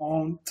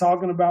on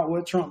talking about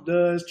what Trump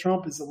does.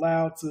 Trump is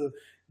allowed to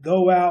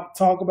go out,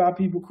 talk about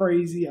people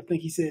crazy. I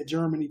think he said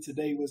Germany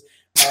today was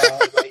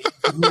like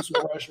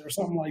Russia or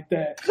something like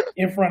that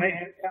in front of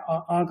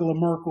Angela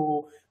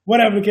Merkel.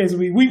 whatever the case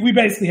may be. We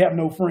basically have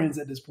no friends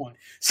at this point.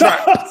 So,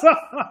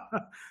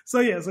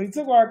 Right. so he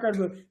took our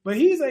credibility, but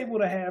he's able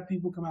to have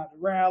people come out to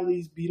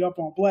rallies, beat up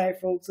on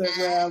black folks at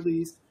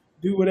rallies,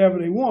 do whatever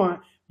they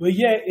want. But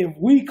yet, if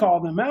we call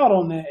them out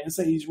on that and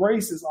say he's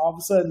racist, all of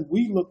a sudden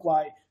we look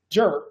like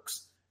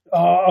jerks,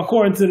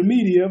 according to the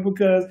media,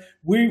 because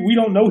we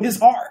don't know his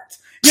heart.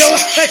 You know,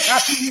 like,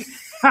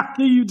 how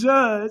can you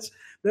judge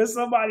that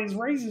somebody's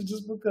racist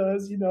just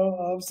because, you know,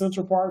 of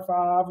Central Park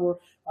 5 or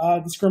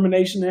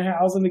discrimination in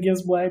housing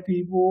against black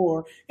people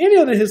or any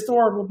of the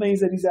historical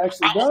things that he's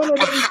actually done?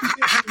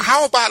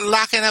 How about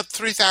locking up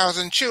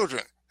 3,000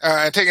 children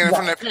and taking them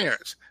from their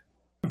parents?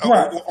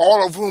 Right.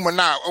 All of whom are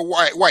now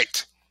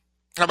white.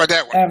 How about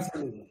that one?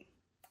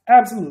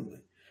 Absolutely.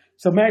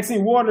 So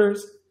Maxine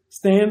Waters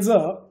stands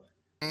up,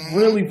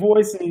 really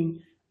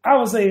voicing, I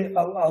would say,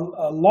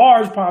 a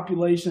large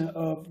population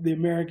of the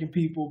American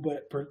people,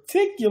 but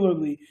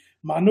particularly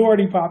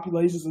minority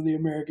populations of the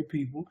American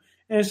people.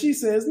 And she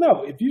says,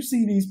 no, if you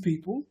see these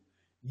people,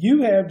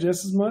 you have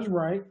just as much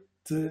right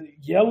to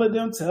yell at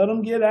them, tell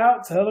them get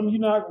out, tell them you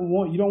don't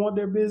want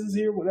their business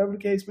here, whatever the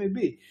case may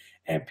be.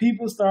 And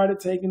people started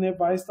taking their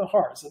advice to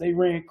heart. So they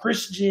ran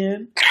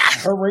Christian,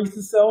 her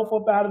racist self,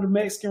 up out of the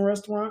Mexican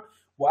restaurant.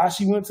 Why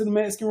she went to the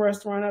Mexican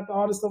restaurant after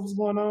all this stuff was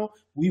going on,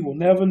 we will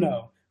never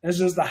know. That's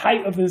just the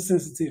height of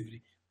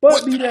insensitivity.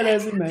 But be that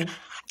as it may.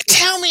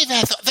 Tell me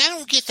that. I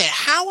don't get that.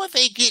 How are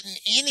they getting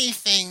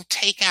anything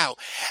take out?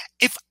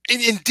 If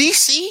in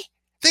D.C.,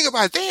 think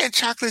about it, they're in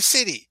Chocolate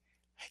City.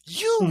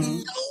 You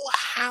know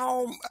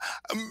how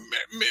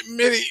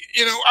many,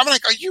 you know, I'm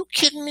like, are you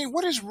kidding me?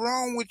 What is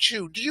wrong with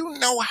you? Do you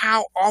know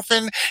how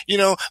often, you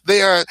know,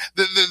 they're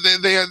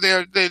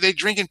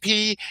drinking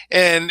pee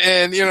and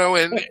you know,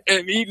 and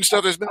eating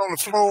stuff that's been on the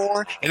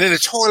floor and in the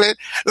toilet?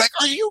 Like,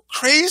 are you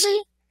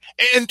crazy?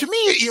 And to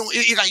me, you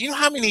know, you know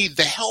how many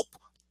the help,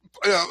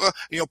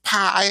 you know,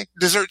 pie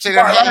desserts they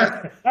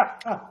have.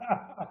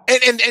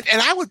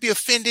 And I would be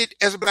offended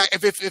as a black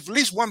if at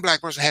least one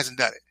black person hasn't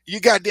done it.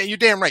 You're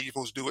damn right you're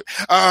supposed to do it.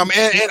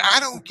 And I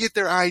don't get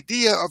their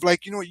idea of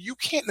like, you know, you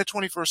can't in the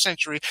 21st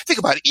century. Think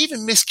about it.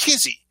 Even Miss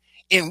Kizzy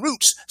in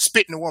Roots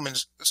spit in a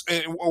woman's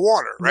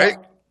water, right?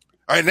 Yeah.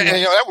 And you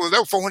know, that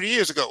was 400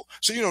 years ago.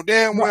 So, you know,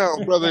 damn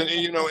well, brother,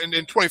 you know, in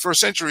the 21st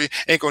century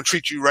ain't going to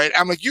treat you right.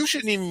 I'm like, you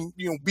shouldn't even,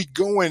 you know, be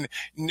going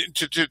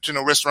to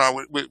no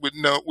restaurant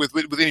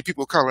with any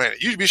people of color in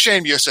it. You should be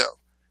ashamed of yourself.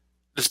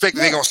 The fact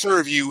that they're going to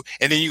serve you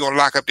and then you're going to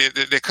lock up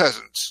their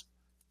cousins.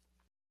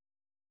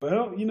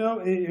 Well, you know,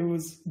 it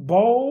was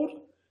bold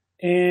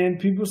and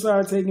people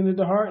started taking it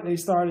to heart. They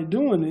started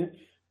doing it.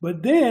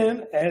 But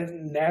then as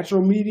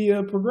natural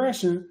media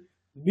progression,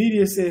 the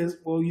media says,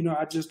 well, you know,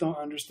 I just don't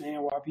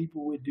understand why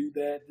people would do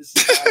that. This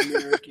is not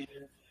American.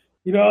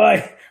 You know,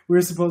 like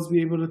we're supposed to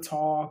be able to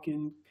talk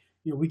and,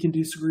 you know, we can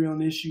disagree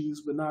on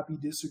issues, but not be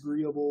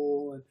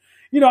disagreeable. And,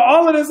 you know,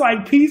 all of this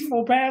like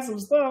peaceful,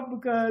 passive stuff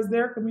because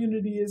their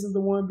community isn't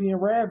the one being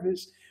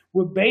ravaged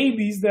with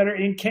babies that are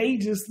in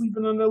cages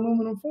sleeping under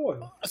aluminum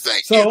foil.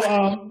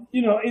 So,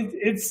 you know,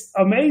 it's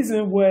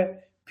amazing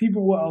what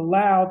people will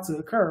allow to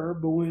occur.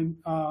 But when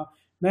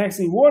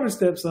Maxine Waters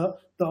steps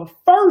up, the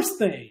first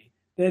thing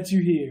that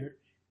you hear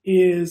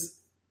is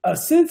a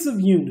sense of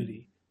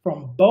unity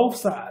from both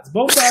sides of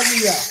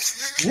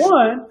the aisle.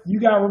 One, you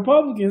got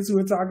Republicans who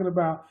are talking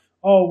about,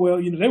 oh, well,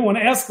 you know, they want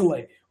to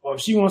escalate. Or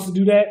if she wants to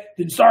do that,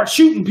 then start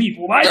shooting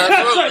people. Like,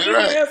 that's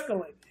right.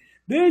 Escalate.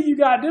 Then you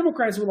got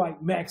Democrats who are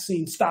like,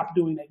 Maxine, stop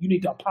doing that. You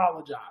need to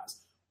apologize.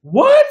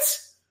 What?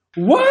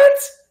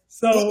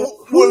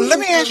 So, well, let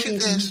me ask you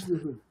this.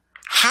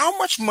 How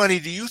much money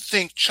do you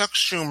think Chuck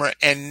Schumer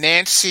and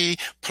Nancy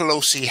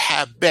Pelosi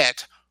have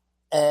bet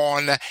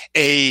on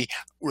a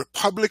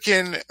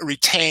Republican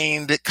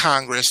retained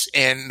Congress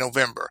in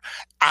November?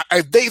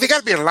 They got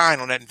to be a line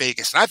on that in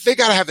Vegas. And they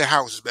got to have their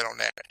houses bet on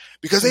that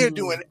because they are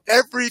doing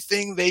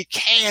everything they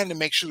can to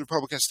make sure the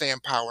Republicans stay in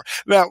power.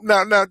 Now,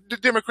 the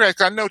Democrats,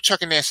 I know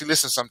Chuck and Nancy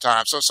listen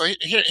sometimes. So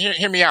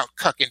hear me out,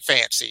 Cuck and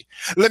Fancy.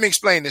 Let me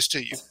explain this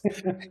to you.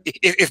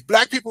 If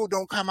black people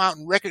don't come out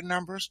in record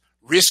numbers,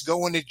 risk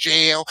going to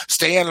jail,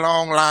 stay in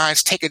long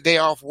lines, take a day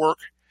off work,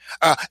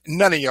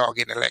 none of y'all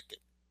get elected.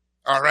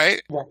 All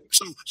right. Right.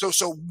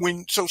 So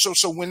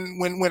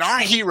when our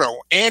hero,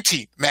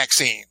 Auntie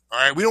Maxine, all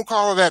right, we don't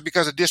call her that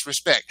because of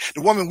disrespect.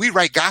 The woman we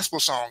write gospel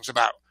songs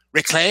about,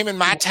 reclaiming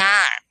my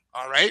time.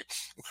 All right.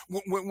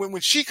 When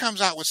she comes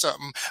out with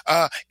something,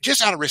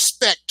 just out of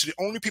respect to the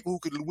only people who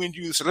could win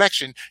you this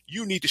election,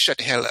 you need to shut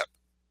the hell up.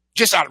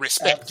 Just out of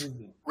respect.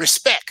 Absolutely.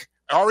 Respect.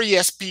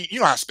 R-E-S-P. You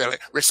know how to spell it.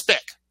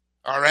 Respect.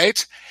 All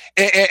right.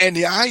 And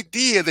the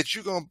idea that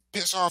you're going to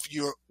piss off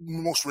your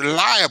most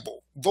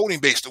reliable voting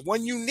base, the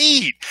one you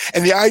need.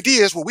 And the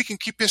idea is, well, we can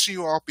keep pissing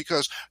you off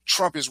because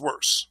Trump is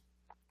worse.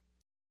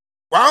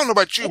 Well, I don't know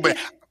about you, but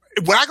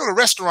when I go to a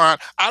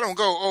restaurant, I don't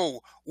go,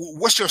 oh,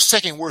 what's your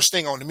second worst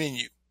thing on the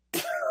menu?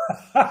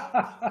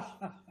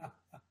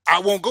 I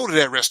won't go to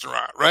that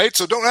restaurant, right?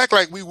 So don't act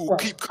like we will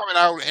keep coming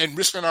out and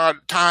risking our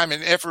time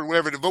and effort,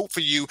 whatever, to vote for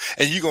you,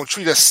 and you're going to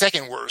treat us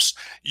second worst.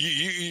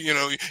 You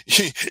know,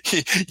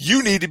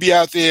 you need to be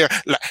out there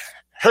like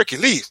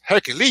Hercules.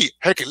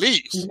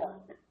 Yeah.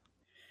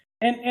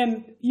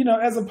 And you know,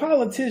 as a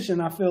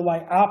politician, I feel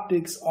like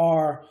optics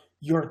are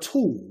your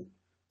tool.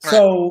 Right.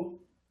 So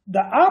the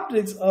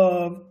optics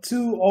of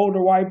two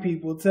older white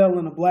people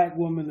telling a black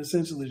woman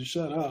essentially to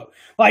shut up,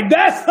 like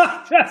that's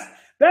not just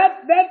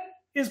that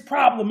is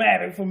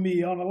problematic for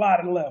me on a lot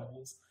of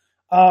levels.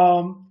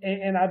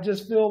 And I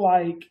just feel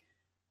like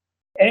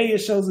A, it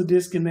shows a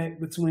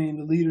disconnect between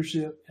the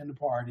leadership and the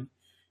party.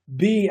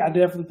 B, I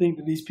definitely think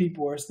that these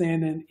people are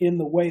standing in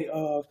the way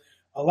of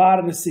a lot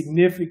of the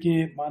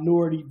significant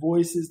minority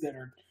voices that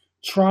are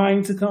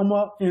trying to come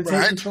up and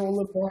take control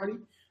of the party.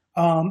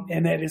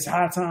 And that it's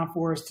high time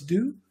for us to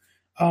do.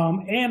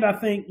 And I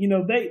think, you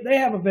know, they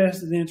have a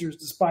vested interest,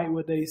 despite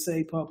what they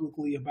say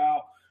publicly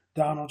about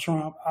Donald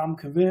Trump. I'm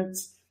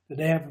convinced that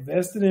they have a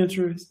vested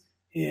interest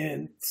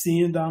in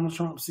seeing Donald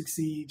Trump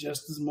succeed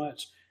just as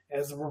much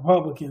as the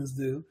Republicans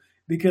do,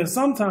 because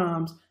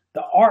sometimes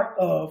the art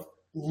of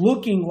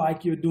looking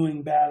like you're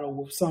doing battle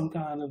with some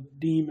kind of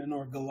demon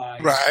or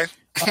Goliath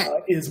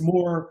is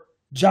more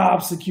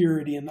job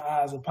security in the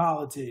eyes of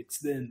politics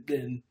than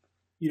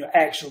you know,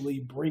 actually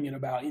bringing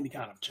about any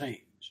kind of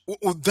change.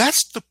 Well,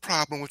 that's the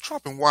problem with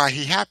Trump and why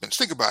he happens.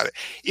 Think about it.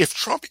 If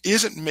Trump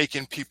isn't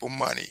making people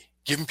money,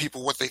 giving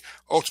people what they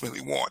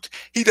ultimately want,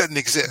 he doesn't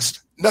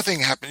exist.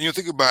 Nothing happens. You know,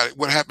 think about it.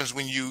 What happens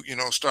when you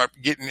start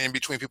getting in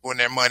between people and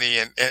their money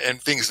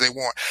and things they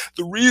want?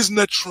 The reason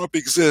that Trump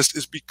exists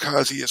is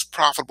because he is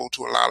profitable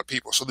to a lot of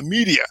people. So the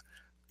media,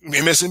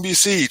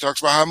 MSNBC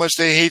talks about how much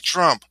they hate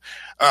Trump.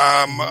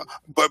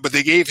 But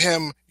they gave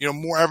him,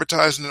 more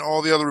advertising than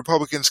all the other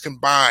Republicans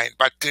combined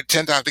by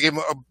 10 times. They gave him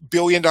 $1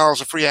 billion of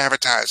free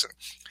advertising.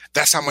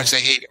 That's how much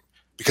they hate him,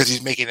 because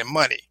he's making them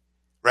money.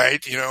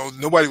 Right?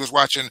 Nobody was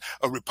watching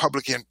a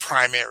Republican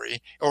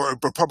primary or a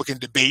Republican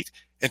debate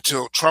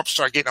until Trump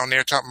started getting on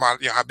there talking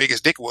about, how big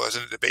his dick was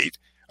in the debate.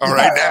 All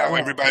right, now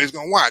everybody's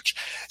going to watch.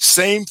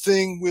 Same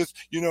thing with,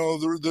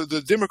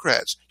 the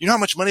Democrats. You know how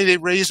much money they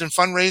raised in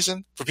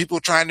fundraising for people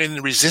trying in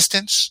the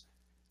resistance?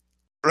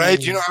 Right?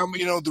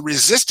 The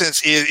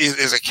resistance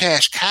is a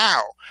cash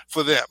cow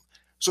for them.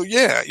 So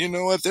yeah,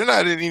 if they're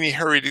not in any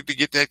hurry to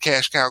get that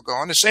cash cow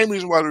going. The same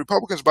reason why the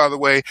Republicans, by the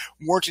way,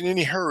 weren't in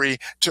any hurry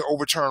to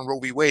overturn Roe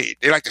v. Wade.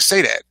 They like to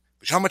say that.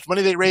 But you know how much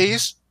money they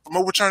raised from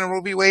overturning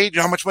Roe v. Wade? You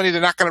know how much money they're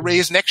not going to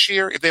raise next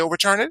year if they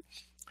overturn it?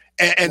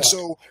 And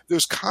so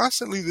there's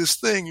constantly this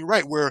thing, you're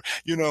right, where,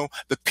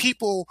 the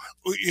people,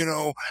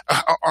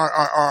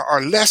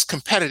 are less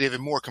competitive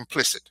and more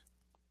complicit.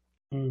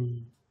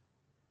 Mm.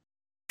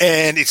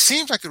 And it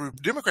seems like the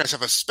Democrats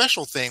have a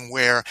special thing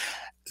where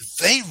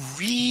they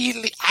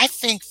really, I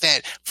think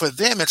that for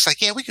them, it's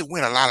like, yeah, we could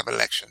win a lot of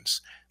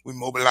elections. We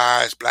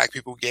mobilize black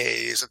people,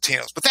 gays,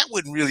 Latinos, but that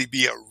wouldn't really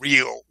be a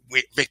real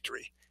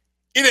victory.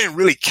 It ain't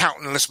really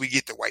counting unless we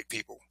get the white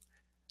people.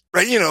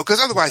 Right, because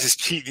otherwise it's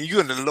cheating.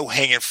 You're in the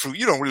low-hanging fruit.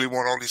 You don't really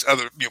want all these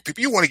other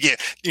people. You want to get,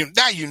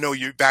 now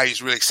your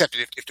values really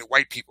accepted if the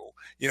white people,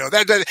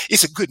 that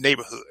it's a good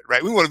neighborhood,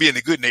 right? We want to be in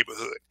a good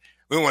neighborhood.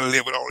 We want to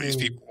live with all these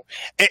people.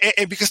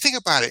 And because think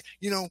about it,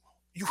 you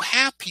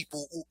have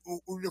people,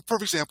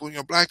 perfect example,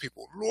 black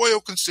people, loyal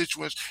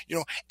constituents,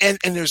 and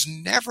there's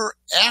never,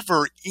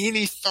 ever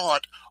any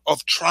thought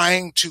of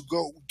trying to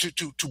go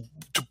to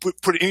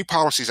put any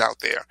policies out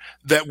there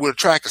that would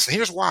attract us. And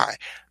here's why.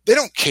 They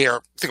don't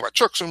care. Think about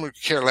Chuck Schumer,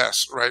 care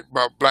less, right?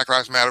 About Black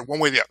Lives Matter, one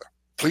way or the other.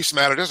 Police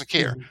matter, doesn't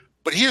care. Mm-hmm.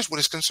 But here's what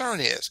his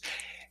concern is.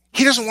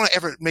 He doesn't want to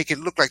ever make it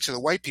look like to the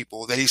white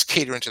people that he's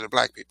catering to the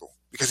black people,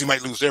 because he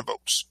might lose their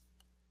votes.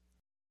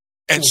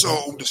 And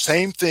so the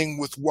same thing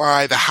with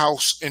why the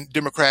House and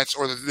Democrats,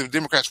 or the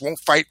Democrats, won't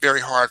fight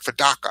very hard for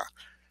DACA.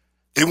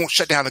 They won't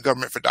shut down the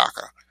government for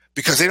DACA,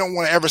 because they don't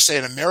want to ever say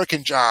an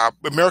American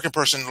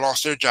person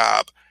lost their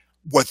job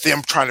with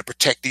them trying to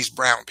protect these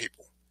brown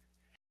people.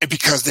 And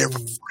because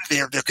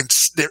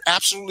they're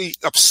absolutely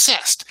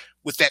obsessed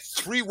with that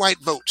 3 white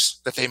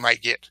votes that they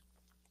might get.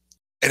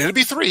 And it'll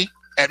be 3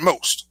 at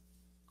most.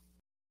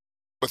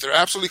 But they're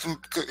absolutely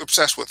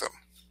obsessed with them.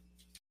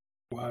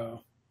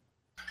 Wow.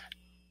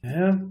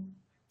 Yeah,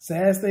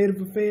 sad state of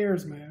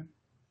affairs, man.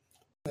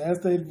 Sad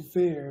state of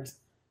affairs.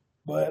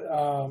 But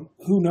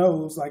who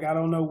knows? Like, I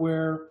don't know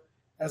where,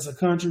 as a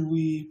country,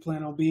 we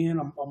plan on being.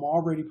 I'm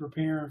already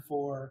preparing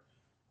for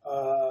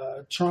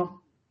Trump,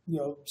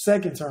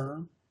 second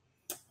term.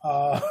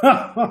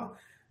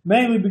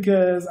 Mainly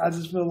because I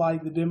just feel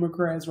like the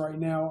Democrats right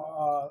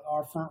now,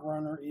 our front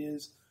runner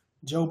is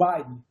Joe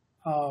Biden.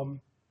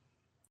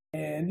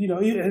 And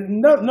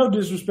no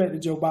disrespect to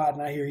Joe Biden.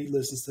 I hear he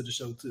listens to the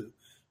show too.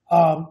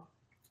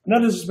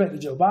 No disrespect to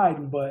Joe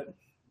Biden, but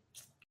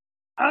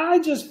I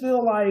just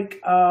feel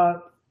like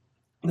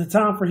the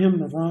time for him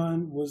to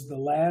run was the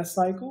last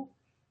cycle,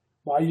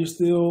 while you're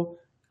still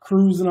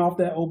cruising off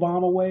that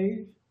Obama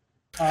wave.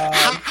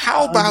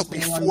 How about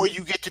before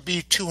you get to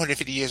be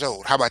 250 years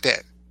old? How about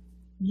that?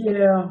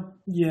 Yeah.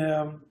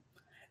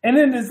 And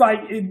then it's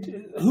like,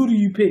 who do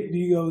you pick? Do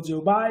you go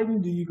Joe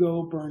Biden? Do you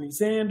go Bernie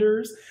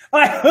Sanders?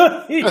 Like,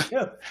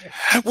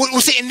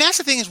 Well, see, and that's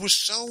the thing is we're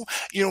so,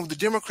 the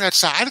Democrat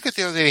side. I look at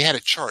the other day, they had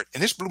a chart,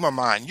 and this blew my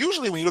mind.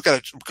 Usually when you look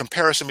at a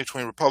comparison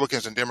between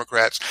Republicans and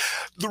Democrats,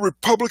 the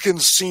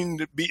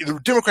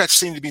Democrats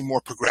seem to be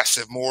more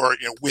progressive, more,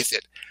 with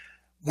it.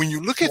 When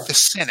you look at the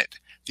Senate,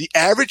 the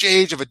average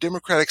age of a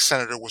Democratic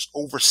senator was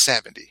over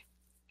 70.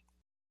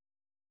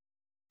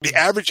 The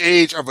average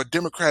age of a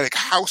Democratic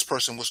House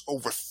person was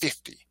over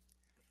 50.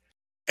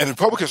 And the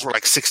Republicans were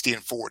like 60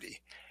 and 40.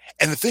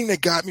 And the thing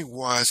that got me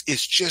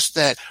is just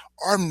that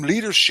our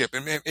leadership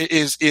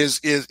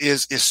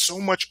is so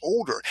much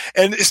older.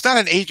 And it's not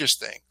an ageist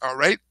thing, all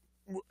right?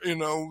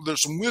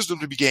 There's some wisdom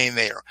to be gained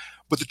there.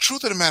 But the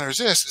truth of the matter is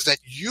this, is that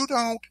you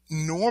don't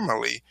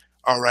normally,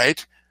 all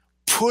right,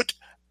 put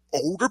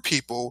older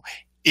people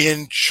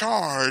in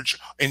charge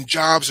in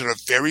jobs that are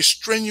very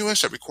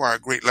strenuous, that require a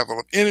great level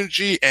of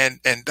energy and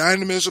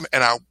dynamism.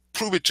 And I'll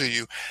prove it to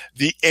you.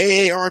 The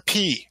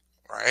AARP,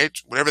 right?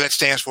 Whatever that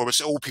stands for, but it's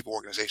the old people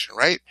organization,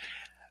 right?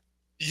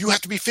 You have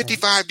to be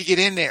 55 to get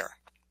in there.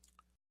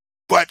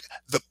 But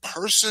the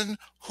person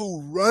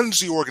who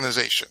runs the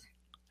organization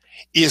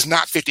is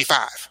not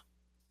 55.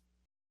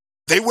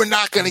 They were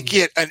not going to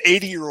get an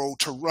 80-year-old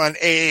to run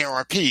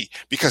AARP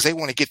because they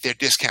want to get their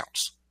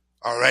discounts.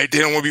 All right. They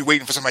don't want to be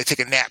waiting for somebody to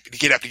take a nap to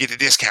get up to get the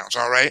discounts.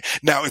 All right.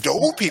 Now, if the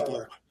old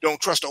people don't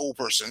trust the old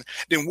person,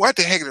 then what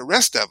the heck are the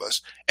rest of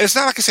us? And it's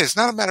not, like I said, it's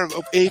not a matter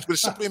of age, but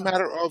it's simply a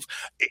matter of,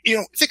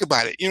 think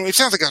about it. It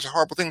sounds like that's a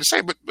horrible thing to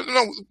say, but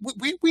no,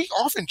 we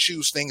often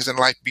choose things in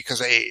life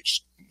because of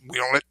age. We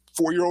don't let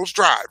 4-year-olds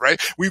drive, right?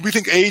 We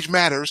think age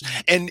matters.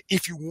 And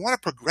if you want a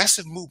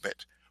progressive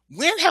movement,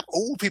 when have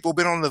old people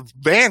been on the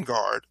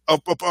vanguard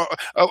of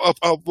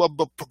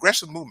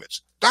progressive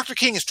movements? Dr.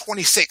 King is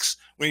 26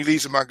 when he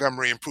leads the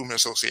Montgomery Improvement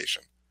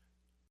Association.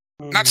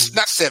 Not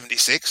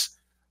 76.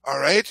 All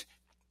right.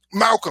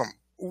 Malcolm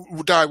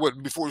died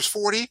before he was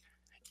 40.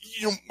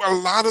 A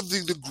lot of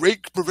the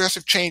great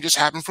progressive changes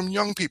happen from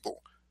young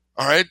people.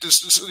 All right. The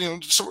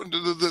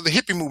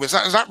hippie movement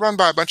is not run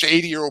by a bunch of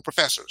 80-year-old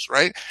professors.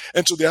 Right.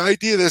 And so the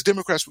idea that as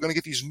Democrats, we're going to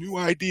get these new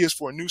ideas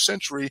for a new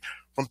century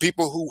from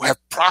people who have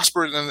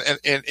prospered in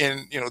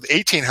the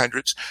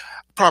 1800s,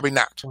 probably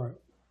not. Right.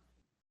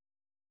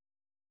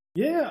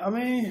 Yeah. I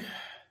mean,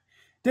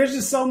 there's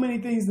just so many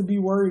things to be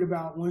worried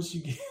about once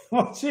you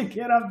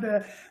get up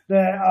there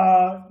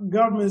that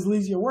government's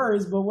least your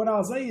worries. But what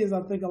I'll say is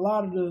I think a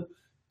lot of the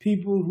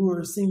people who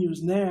are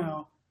seniors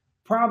now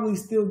probably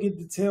still get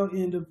the tail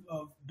end of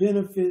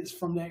benefits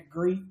from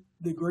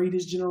the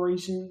greatest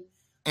generation,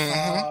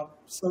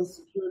 Social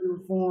Security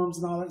reforms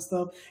and all that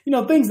stuff.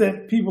 Things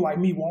that people like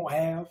me won't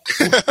have.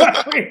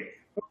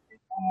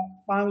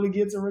 Finally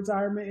get to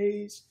retirement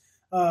age,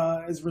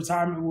 as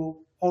retirement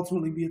will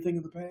ultimately be a thing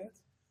of the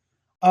past.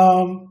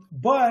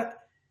 But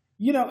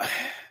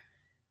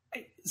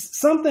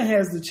something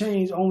has to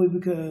change only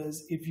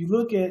because if you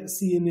look at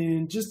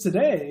CNN just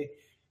today,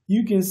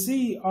 you can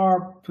see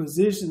our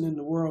position in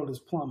the world is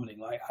plummeting.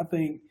 Like, I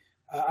think,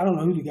 I don't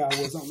know who the guy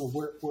was. I don't know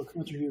what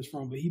country he was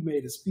from, but he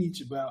made a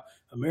speech about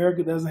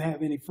America doesn't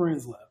have any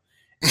friends left.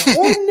 And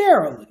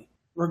ordinarily,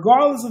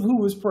 regardless of who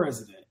was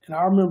president, and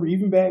I remember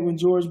even back when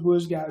George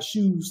Bush got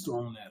shoes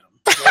thrown at him,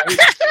 right?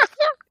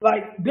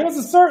 Like, there's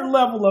a certain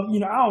level of,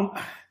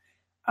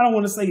 I don't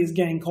want to say it's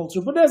gang culture,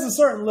 but there's a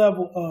certain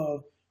level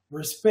of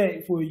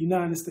respect for a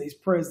United States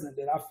president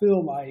that I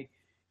feel like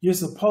you're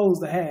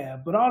supposed to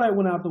have. But all that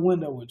went out the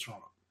window with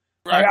Trump.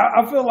 Right. Like,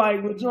 I feel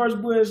like with George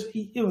Bush,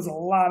 it was a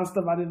lot of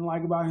stuff I didn't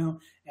like about him,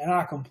 and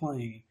I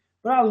complained.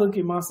 But I look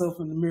at myself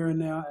in the mirror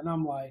now, and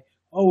I'm like,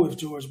 oh, if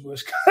George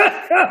Bush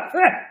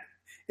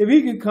if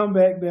he could come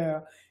back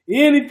down,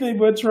 anything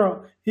but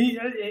Trump. I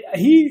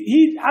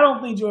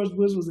don't think George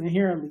Bush was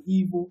inherently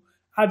evil.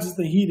 I just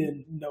think he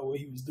didn't know what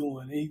he was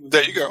doing.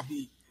 There you go.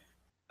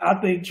 I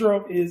think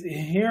Trump is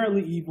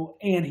inherently evil,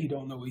 and he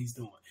don't know what he's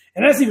doing.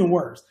 And that's even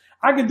worse.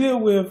 I can deal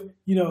with,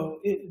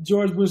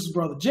 George Bush's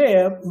brother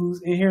Jeb,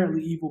 who's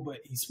inherently evil, but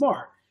he's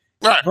smart,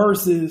 right?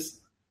 Versus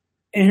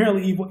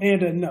inherently evil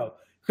and doesn't know.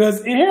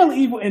 Because inherently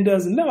evil and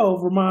doesn't know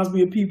reminds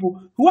me of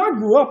people who I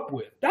grew up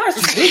with. That's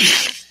just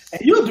ignorant.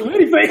 And you'll do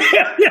anything.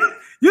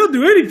 You'll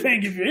do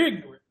anything if you're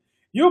ignorant.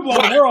 You'll blow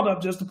the world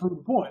up just to prove a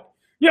point.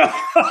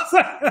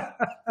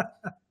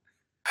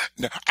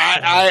 No,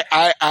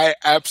 I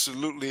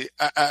absolutely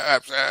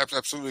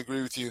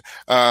agree with you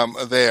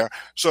there.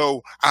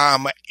 So,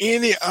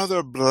 any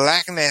other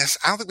blackness?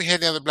 I don't think we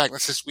had any other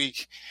blackness this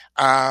week.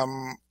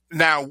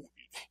 Now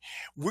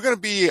we're going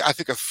to be, I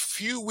think, a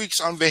few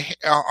weeks on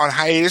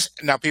hiatus.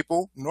 Now,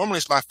 people, normally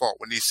it's my fault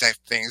when these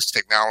things,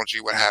 technology,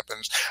 what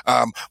happens.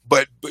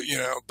 But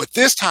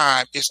this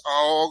time it's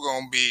all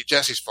going to be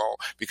Jesse's fault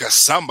because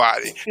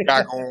somebody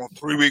got going on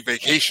 3-week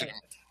vacation.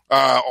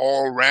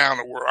 All around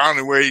the world. I don't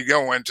know where you're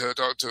going to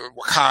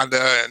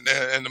Wakanda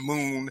and the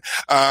moon.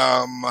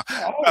 All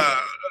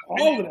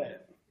of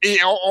that.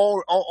 Yeah,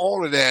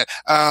 all of that.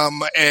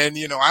 And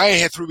I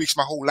ain't had 3 weeks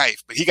my whole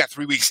life, but he got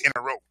 3 weeks in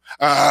a row.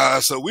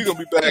 So we're going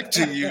to be back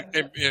to you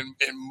in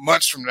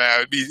months from now.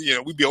 It'd be,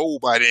 we'd be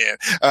old by then.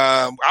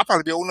 I'll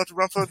probably be old enough to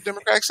run for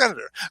Democratic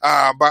senator,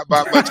 by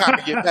the time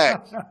we get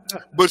back.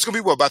 But it's going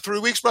to be about 3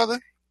 weeks, brother?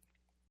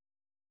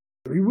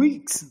 3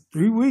 weeks.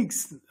 3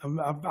 weeks.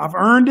 I've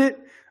earned it.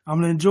 I'm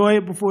going to enjoy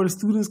it before the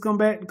students come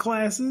back to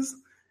classes.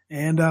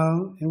 And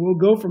we'll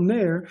go from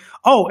there.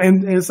 Oh,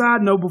 and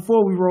side note,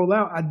 before we roll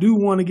out, I do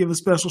want to give a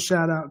special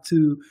shout out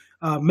to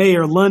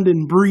Mayor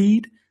London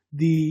Breed,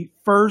 the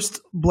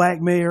first Black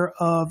mayor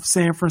of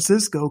San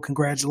Francisco.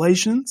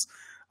 Congratulations.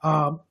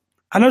 I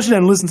know she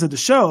doesn't listen to the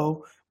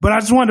show, but I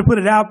just wanted to put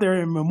it out there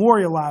and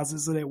memorialize it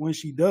so that when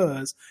she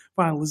does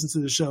finally listen to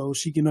the show,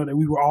 she can know that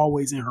we were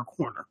always in her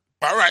corner.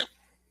 All right.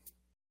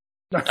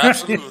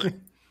 Absolutely.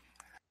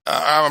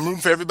 I'm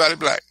rooting for everybody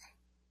Black.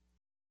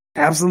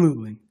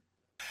 Absolutely.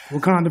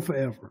 Wakanda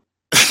forever.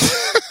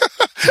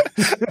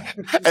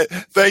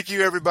 Thank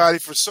you, everybody,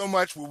 for so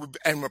much.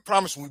 And we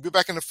promise when we be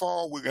back in the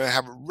fall, we're going to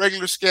have a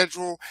regular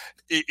schedule.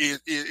 We're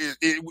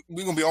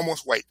going to be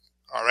almost white.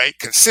 All right.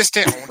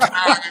 Consistent on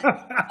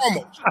time.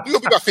 Almost. We're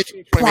going to be about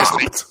 15, 20 minutes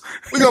late.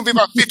 We're going to be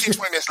about 15,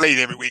 20 minutes late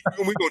every week.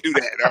 We're going to do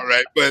that. All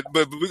right. But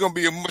we're going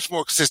to be a much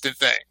more consistent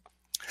thing.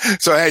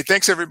 So, hey,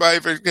 thanks, everybody,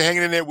 for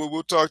hanging in there.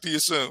 We'll talk to you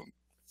soon.